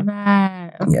 I saw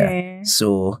that. Okay. Yeah.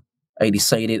 So I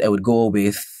decided I would go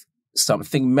with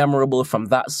something memorable from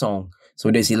that song. So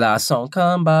there's the last song,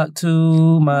 Come Back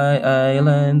to My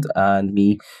Island and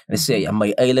Me. And I say,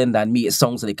 My Island and Me, it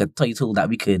sounds like a title that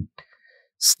we could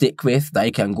stick with, that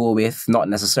I can go with, not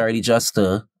necessarily just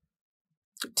to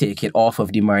take it off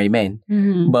of the Marry Men,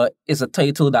 but it's a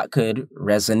title that could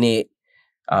resonate.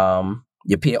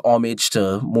 You pay homage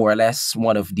to more or less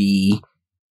one of the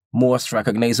most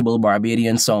recognizable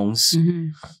Barbadian songs.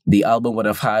 The album would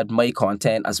have had my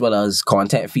content as well as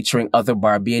content featuring other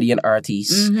Barbadian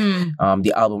artists.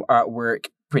 The album artwork,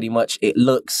 pretty much, it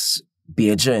looks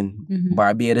Bajan,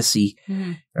 Barbadosy.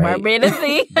 Right?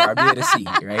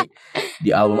 Barbadosy, right?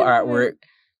 The album artwork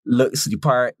looks the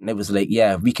part, and it was like,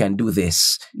 yeah, we can do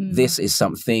this. This is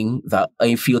something that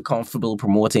I feel comfortable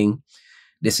promoting.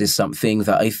 This is something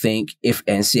that I think if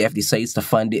NCF decides to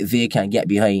fund it, they can get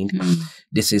behind.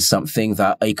 This is something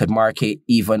that I could market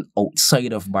even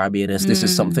outside of Barbados. This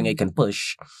is something I can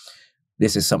push.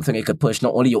 This is something I could push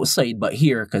not only outside, but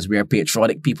here, because we are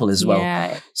patriotic people as well.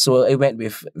 Yeah. So I went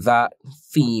with that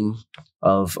theme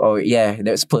of,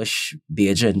 let's push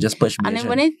Bajan, just push Bajan. And then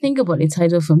when I think about the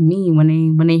title for me,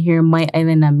 when I hear My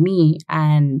Island and Me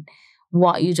and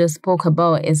what you just spoke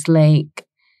about, it's like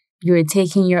you're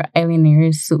taking your island in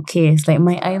your suitcase, like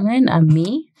My Island and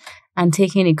Me, and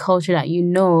taking the culture that you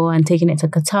know and taking it to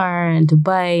Qatar and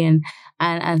Dubai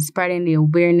and spreading the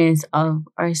awareness of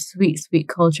our sweet, sweet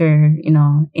culture, you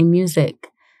know, in music.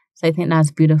 So I think that's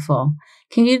beautiful.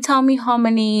 Can you tell me how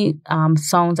many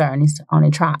songs are on the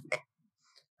track?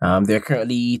 There are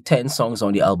currently 10 songs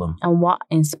on the album. And what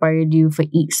inspired you for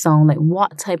each song? Like,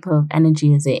 what type of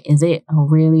energy is it? Is it a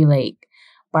really, like,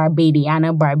 Barbadian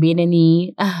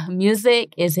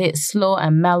music? Is it slow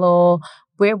and mellow?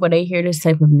 Where would I hear this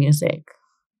type of music?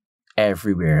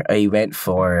 Everywhere. I went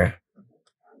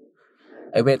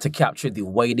to capture the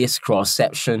widest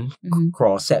cross-section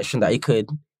that I could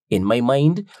in my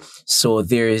mind. So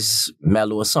there's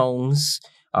mellow songs.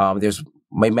 There's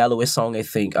my mellowest song, I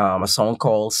think, a song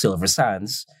called Silver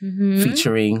Sands,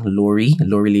 featuring Lori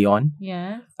Leon.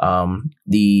 Yeah.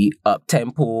 The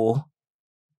up-tempo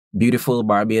Beautiful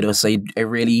Barbados, I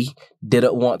really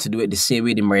didn't want to do it the same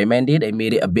way the Marry Men did. I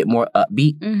made it a bit more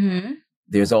upbeat.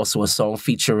 There's also a song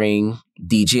featuring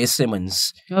DJ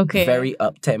Simmons. Okay. Very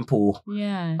up-tempo.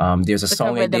 Yeah. There's a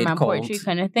song I did called... poetry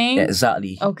kind of thing?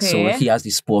 Exactly. Okay. So he has the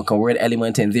spoken word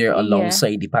element in there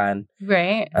alongside the pan.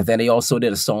 Right. And then I also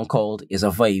did a song called Is a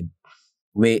Vibe,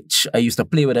 which I used to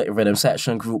play with a rhythm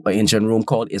section group at Engine Room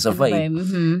called Is a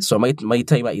Vibe. So my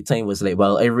time at the time was like,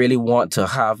 well, I really want to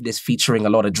have this featuring a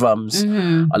lot of drums,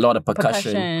 a lot of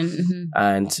percussion.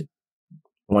 And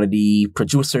one of the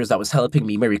producers that was helping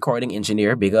me, my recording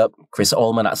engineer, big up, Chris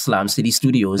Allman at Slam City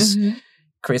Studios.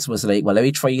 Chris was like, well, let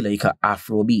me try like a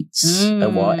Afro beats. I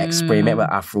want to experiment with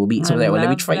Afro beats. So I was like, well, let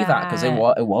me try that because I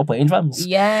want playing drums.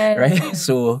 Yeah. Right?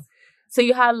 So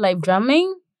you had like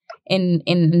drumming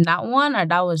in that one, or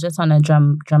that was just on a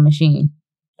drum machine?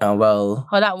 Well,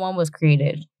 how that one was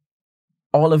created?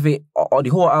 All of it, the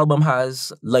whole album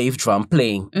has live drum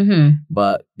playing.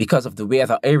 But because of the way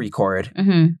that I record,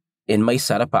 in my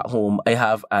setup at home, I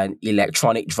have an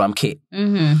electronic drum kit.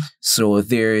 So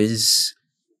there's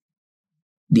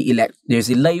the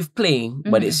live playing,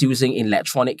 but it's using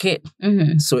electronic kit.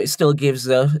 So it still gives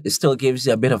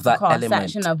you a bit of that element.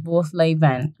 Cross-section of both live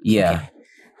and... Yeah. Okay.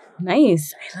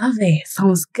 Nice. I love it.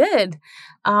 Sounds good.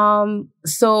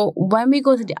 So when we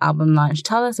go to the album launch,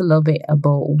 tell us a little bit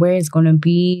about where it's going to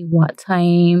be, what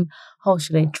time, how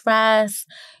should I dress,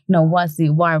 you know,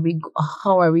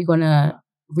 how are we going to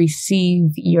receive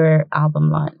your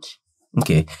album launch?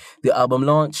 Okay. The album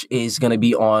launch is going to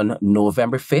be on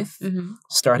November 5th,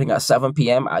 starting at 7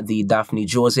 p.m. at the Daphne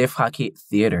Joseph Hackett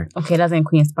Theatre. Okay, that's in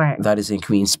Queen's Park. That is in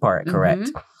Queen's Park,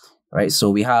 correct. Right,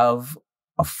 so we have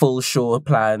a full show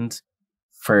planned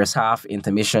first half,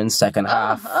 intermission, second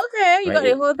half. Okay, you got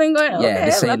the whole thing going. Yeah, okay,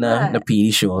 this ain't the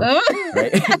PD show, right?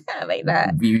 I like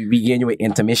that. We begin with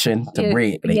intermission to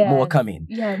break, more coming.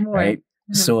 Yeah, more. Right?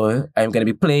 Mm-hmm. So I'm going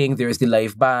to be playing. There's the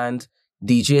live band.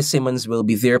 DJ Simmons will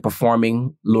be there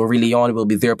performing. Lori Leon will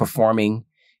be there performing.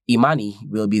 Imani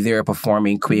will be there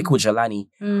performing. Kweku Jalani,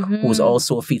 who's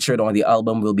also featured on the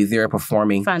album, will be there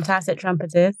performing. Fantastic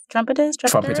trumpeter,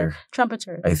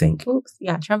 I think. Oops,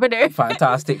 yeah, trumpeter.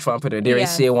 Fantastic trumpeter. Dare I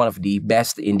say one of the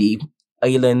best in the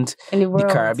island, in the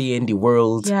Caribbean, the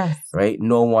world. Yes. Right?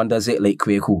 No one does it like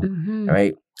Kweku.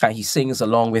 Right? And he sings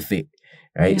along with it.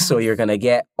 Right? Yes. So you're going to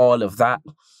get all of that.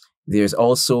 There's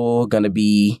also going to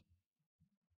be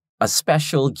a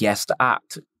special guest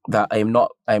act that I'm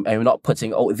not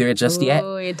putting out there just yet.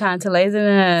 Oh, you're tantalizing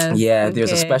us. Yeah,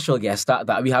 there's a special guest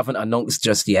that we haven't announced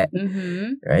just yet.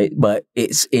 Right? But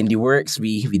it's in the works.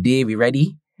 We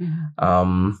ready.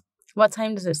 What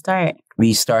time does it start?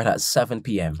 We start at 7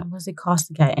 p.m. And what's the cost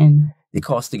to get in? The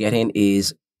cost to get in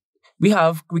is we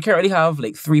currently have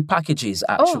like 3 packages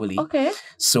actually. Oh, okay.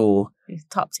 So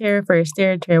top tier, first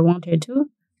tier, tier 1, tier 2?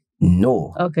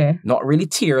 No. Okay. Not really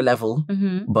tier level,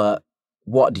 but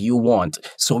what do you want?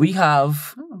 So we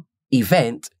have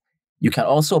event. You can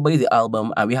also buy the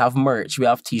album, and we have merch. We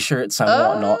have t-shirts and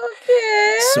whatnot.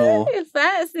 Okay. So it's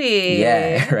fancy.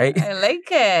 Yeah, right? I like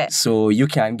it. So you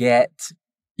can get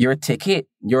your ticket,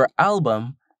 your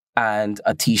album, and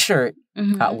a t-shirt at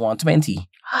 $120.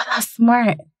 Oh, that's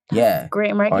smart. Yeah.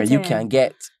 Great marketing. Or you can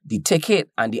get the ticket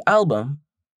and the album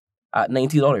at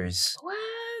 $90. What?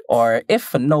 Or if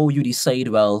for now you decide,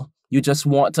 well, you just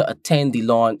want to attend the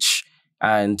launch,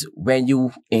 and when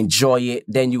you enjoy it,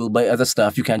 then you will buy other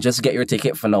stuff. You can just get your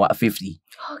ticket for now at $50.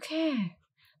 Okay.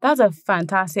 That's a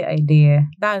fantastic idea.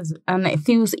 And it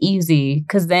feels easy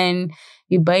because then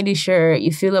you buy the shirt,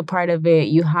 you feel a part of it,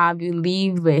 you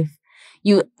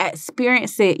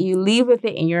experience it, you leave with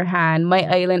it in your hand, my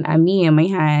island and me in my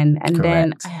hand, and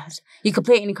Correct. Then you can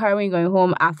play it in the car when you're going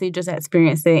home after you just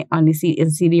experience it on the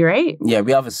CD, right? Yeah,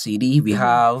 we have a CD. We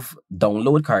have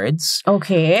download cards.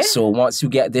 Okay. So once you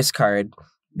get this card,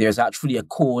 there's actually a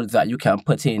code that you can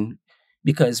put in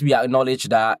because we acknowledge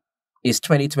that it's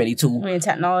 2022.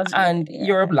 Technology. And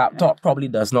your laptop probably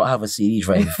does not have a CD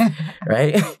drive,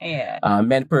 right? Yeah.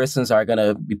 Many persons are going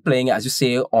to be playing it, as you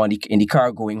say, in the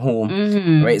car going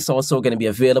home, right? It's also going to be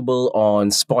available on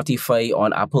Spotify,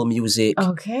 on Apple Music.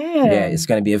 Okay. Yeah, it's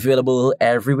going to be available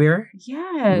everywhere.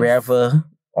 Yes.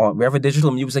 Wherever digital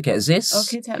music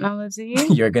exists. Okay, technology.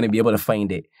 You're going to be able to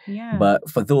find it. Yeah. But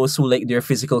for those who like their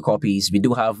physical copies, we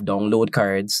do have download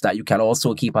cards that you can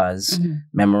also keep as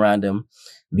memorandum.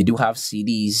 We do have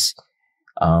CDs.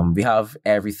 We have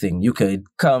everything. You could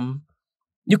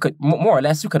more or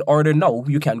less, you could order now.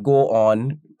 You can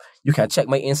check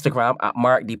my Instagram at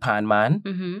Mark D. Panman,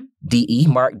 DE,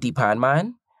 Mark D.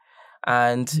 Panman.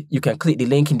 And you can click the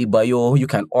link in the bio. You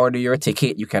can order your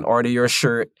ticket. You can order your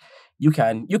shirt. You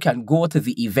can go to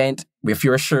the event with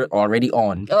your shirt already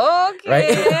on. Okay.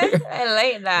 Right? I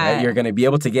like that. Right? You're going to be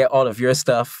able to get all of your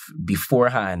stuff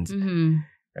beforehand.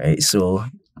 Right? So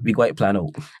we quite plan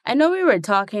out. I know we were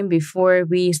talking before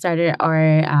we started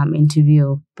our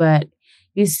interview, but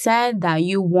you said that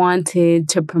you wanted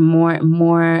to promote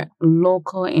more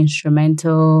local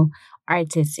instrumental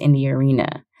artists in the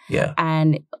arena. Yeah.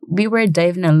 And we were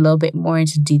diving a little bit more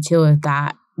into detail with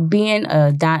that. Being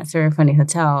a dancer from the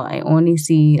hotel, I only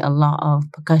see a lot of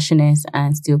percussionists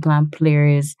and steel pan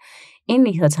players in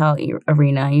the hotel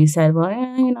arena. You said, well,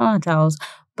 hotels,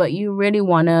 but you really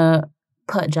want to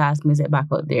put jazz music back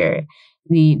out there,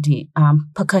 the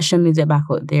percussion music back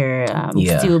out there,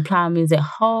 steel pan music.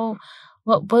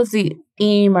 What was the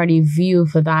aim or the view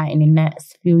for that in the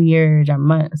next few years or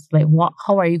months? Like,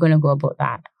 how are you going to go about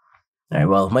that? All right,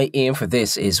 well, my aim for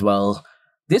this is,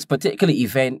 this particular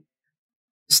event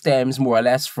stems more or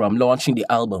less from launching the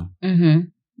album.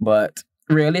 But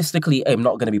realistically, I'm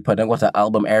not going to be putting out an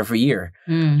album every year.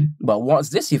 But once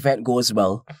this event goes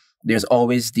well, there's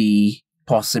always the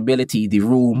possibility, the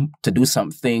room to do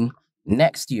something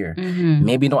next year.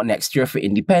 Maybe not next year for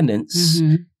Independence,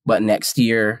 but next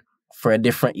year for a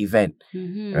different event,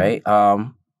 right?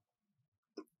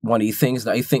 One of the things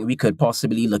that I think we could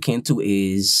possibly look into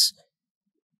is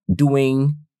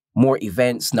doing more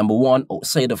events, number one,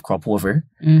 outside of crop over,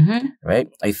 right?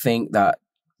 I think that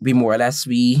we more or less,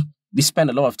 we spend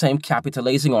a lot of time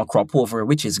capitalizing on crop over,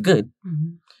 which is good.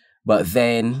 But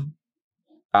then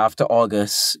after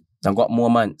August, I've got more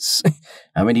months.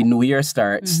 And when the new year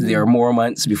starts, there are more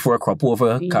months before crop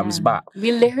over comes back.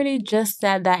 We literally just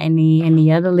said that in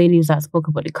the other ladies that spoke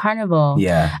about the carnival.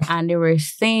 Yeah. And they were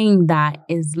saying that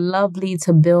it's lovely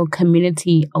to build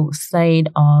community outside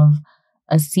of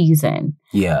a season.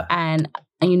 Yeah. And,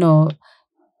 you know,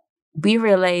 we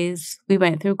realized we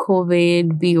went through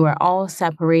COVID, we were all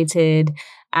separated,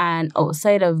 and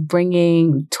outside of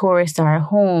bringing tourists to our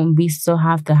home, we still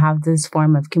have to have this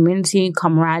form of community,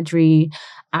 camaraderie,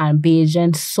 and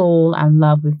Bajan soul and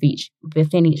love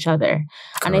within each other.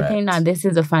 Correct. And I think that this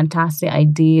is a fantastic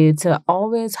idea to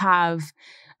always have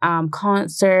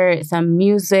concerts and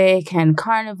music and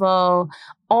carnival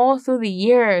all through the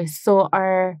year, so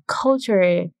our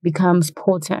culture becomes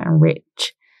potent and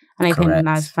rich. And I think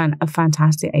that's a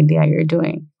fantastic idea you're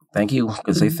doing. Thank you.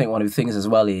 Because I think one of the things as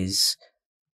well is,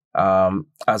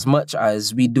 as much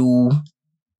as we do,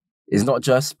 is not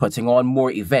just putting on more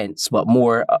events, but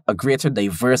more a greater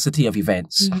diversity of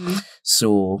events.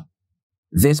 So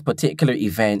this particular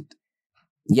event,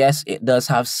 yes, it does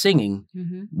have singing.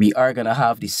 We are going to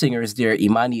have the singers there.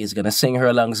 Imani is going to sing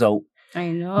her lungs out. I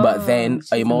know. But then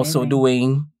I'm also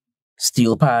doing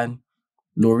steel pan.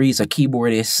 Lori's a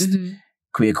keyboardist.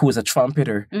 Kweku's a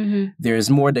trumpeter. There's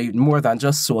more than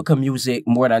just soca music,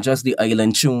 more than just the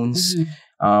island tunes.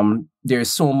 There's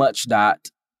so much that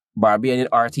Barbadian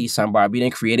artists and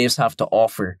Barbadian creatives have to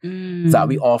offer that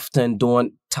we often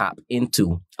don't tap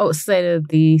into. Outside of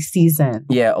the season.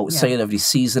 Yeah, outside of the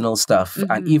seasonal stuff.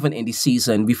 And even in the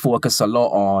season, we focus a lot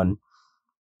on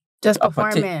just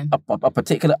performing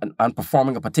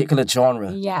performing a particular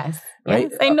genre. Yes. Right?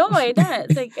 Yes, I know it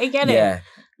does. Like, I get it. Yeah.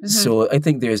 So I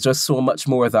think there's just so much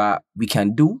more that we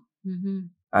can do.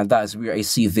 And that's where I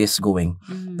see this going.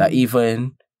 That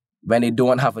even when they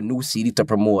don't have a new CD to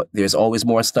promote, there's always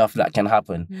more stuff that can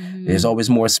happen. There's always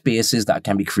more spaces that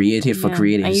can be created for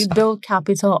creatives. And you build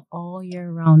capital all year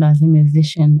round as a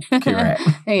musician. Correct.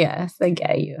 Yes, I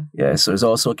get you. Yeah, so it's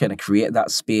also kind of create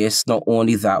that space, not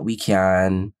only that we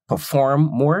can perform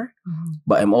more,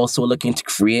 but I'm also looking to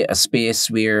create a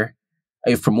space where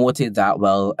I've promoted that,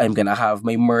 well, I'm going to have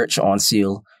my merch on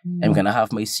sale. I'm going to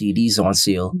have my CDs on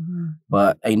sale.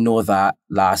 But I know that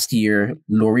last year,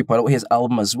 Lori put out his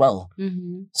album as well.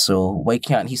 So why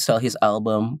can't he sell his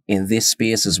album in this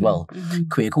space as well?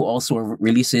 Kweku also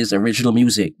releases original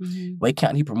music. Why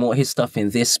can't he promote his stuff in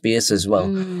this space as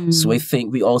well? So I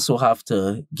think we also have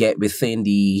to get within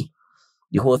the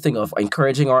whole thing of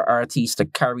encouraging our artists to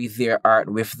carry their art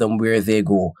with them where they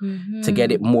go, to get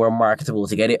it more marketable,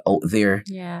 to get it out there,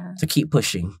 to keep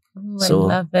pushing. Ooh, so I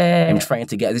love it. I'm trying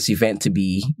to get this event to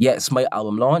be, it's my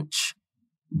album launch,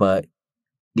 but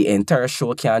the entire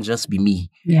show can't just be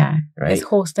me. Yeah. Right? It's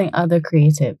hosting other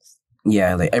creatives.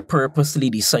 Yeah, like I purposely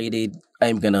decided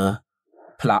I'm going to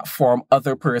platform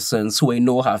other persons who I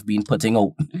know have been putting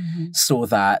out so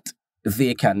that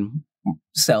they can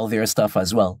sell their stuff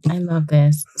as well. I love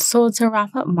this. So to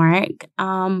wrap up, Mark,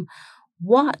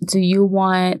 what do you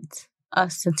want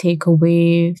us to take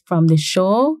away from the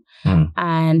show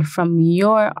and from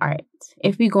your art?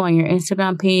 If we go on your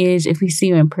Instagram page, if we see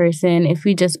you in person, if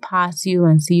we just pass you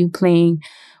and see you playing,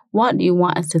 what do you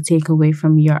want us to take away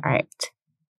from your art?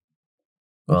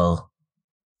 Well,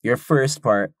 your first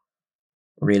part,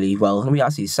 really, well, let me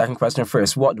ask you the second question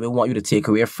first. What do I want you to take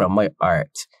away from my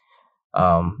art?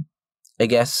 I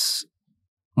guess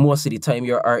most of the time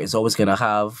your art is always going to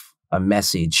have a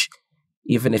message,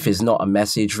 even if it's not a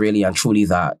message really and truly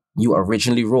that you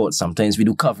originally wrote. Sometimes we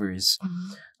do covers,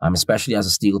 especially as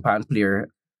a steel pan player,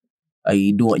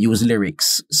 I don't use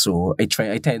lyrics. So I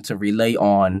tend to rely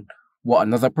on what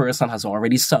another person has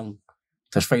already sung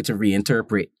to try to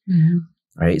reinterpret.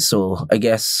 Right? So I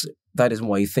guess that is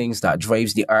one of the things that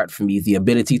drives the art for me, the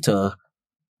ability to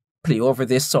play over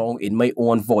this song in my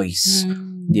own voice,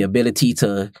 the ability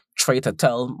to try to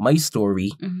tell my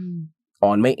story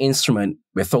on my instrument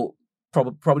without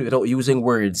probably without using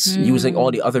words, using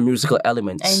all the other musical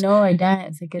elements. I know I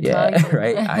dance, I can tell you.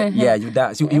 Right? You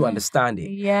dance, you understand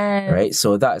it. Yeah. Right?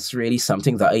 So that's really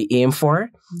something that I aim for.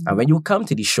 And when you come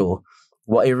to the show,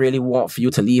 what I really want for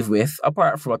you to leave with,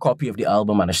 apart from a copy of the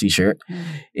album and a t-shirt,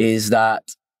 is that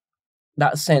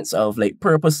sense of like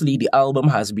purposely the album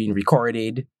has been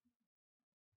recorded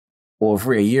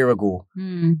over a year ago,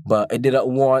 but I didn't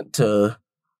want to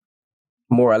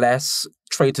more or less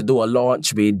try to do a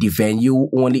launch with the venue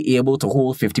only able to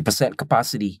hold 50%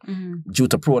 capacity due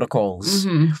to protocols.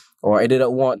 Or I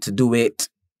didn't want to do it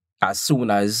as soon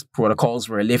as protocols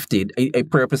were lifted, I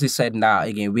purposely said, nah,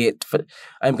 I'm going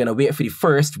to wait for the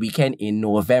first weekend in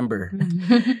November,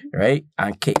 right?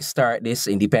 And kickstart this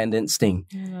independence thing.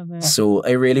 So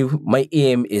my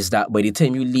aim is that by the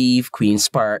time you leave Queen's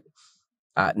Park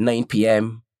at 9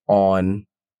 p.m. on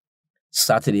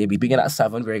Saturday, we begin at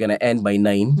 7, we're going to end by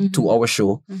 9, 2-hour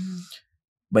show.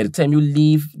 By the time you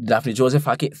leave Daphne Joseph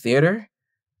Hackett Theatre,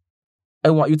 I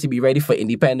want you to be ready for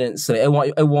independence. So I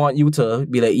want you to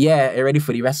be like, yeah, I'm ready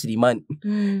for the rest of the month.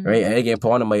 Right? I get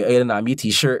put on my Island Army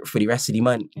t-shirt for the rest of the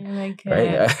month.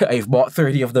 Right? I've bought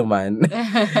 30 of them, man.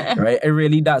 Right?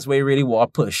 That's where I really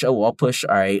want to push. I want to push,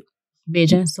 all right.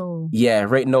 Bajan Soul. Yeah,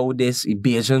 right now, this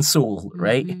Bajan Soul,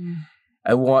 right?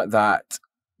 I want that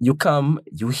you come,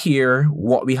 you hear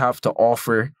what we have to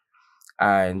offer,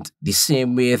 and the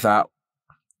same way that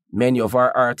many of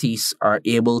our artists are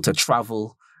able to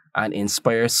travel and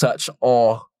inspire such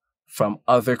awe from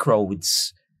other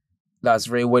crowds. That's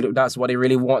what I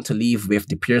really want to leave with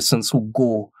the persons who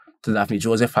go to Daphne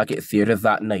Joseph Hackett Theatre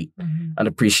that night. An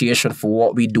appreciation for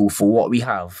what we do, for what we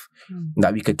have,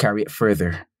 that we could carry it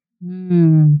further.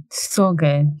 So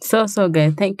good. So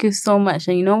good. Thank you so much.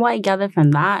 And you know what I gathered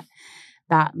from that?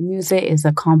 That music is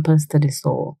a compass to the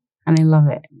soul. And I love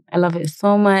it. I love it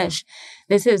so much.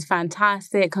 This is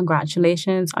fantastic.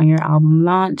 Congratulations on your album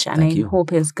launch. And I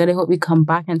hope it's good. I hope you come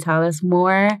back and tell us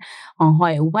more on how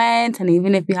it went. And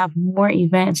even if you have more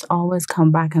events, always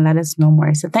come back and let us know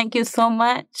more. So thank you so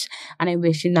much. And I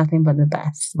wish you nothing but the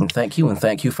best. And thank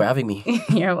you for having me.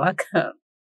 You're welcome.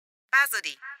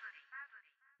 Bazodee.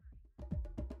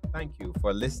 Thank you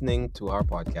for listening to our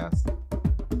podcast.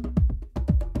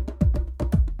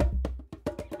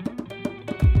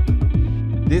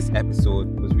 This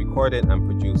episode was recorded and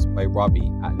produced by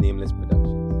Robbie at Nameless Productions.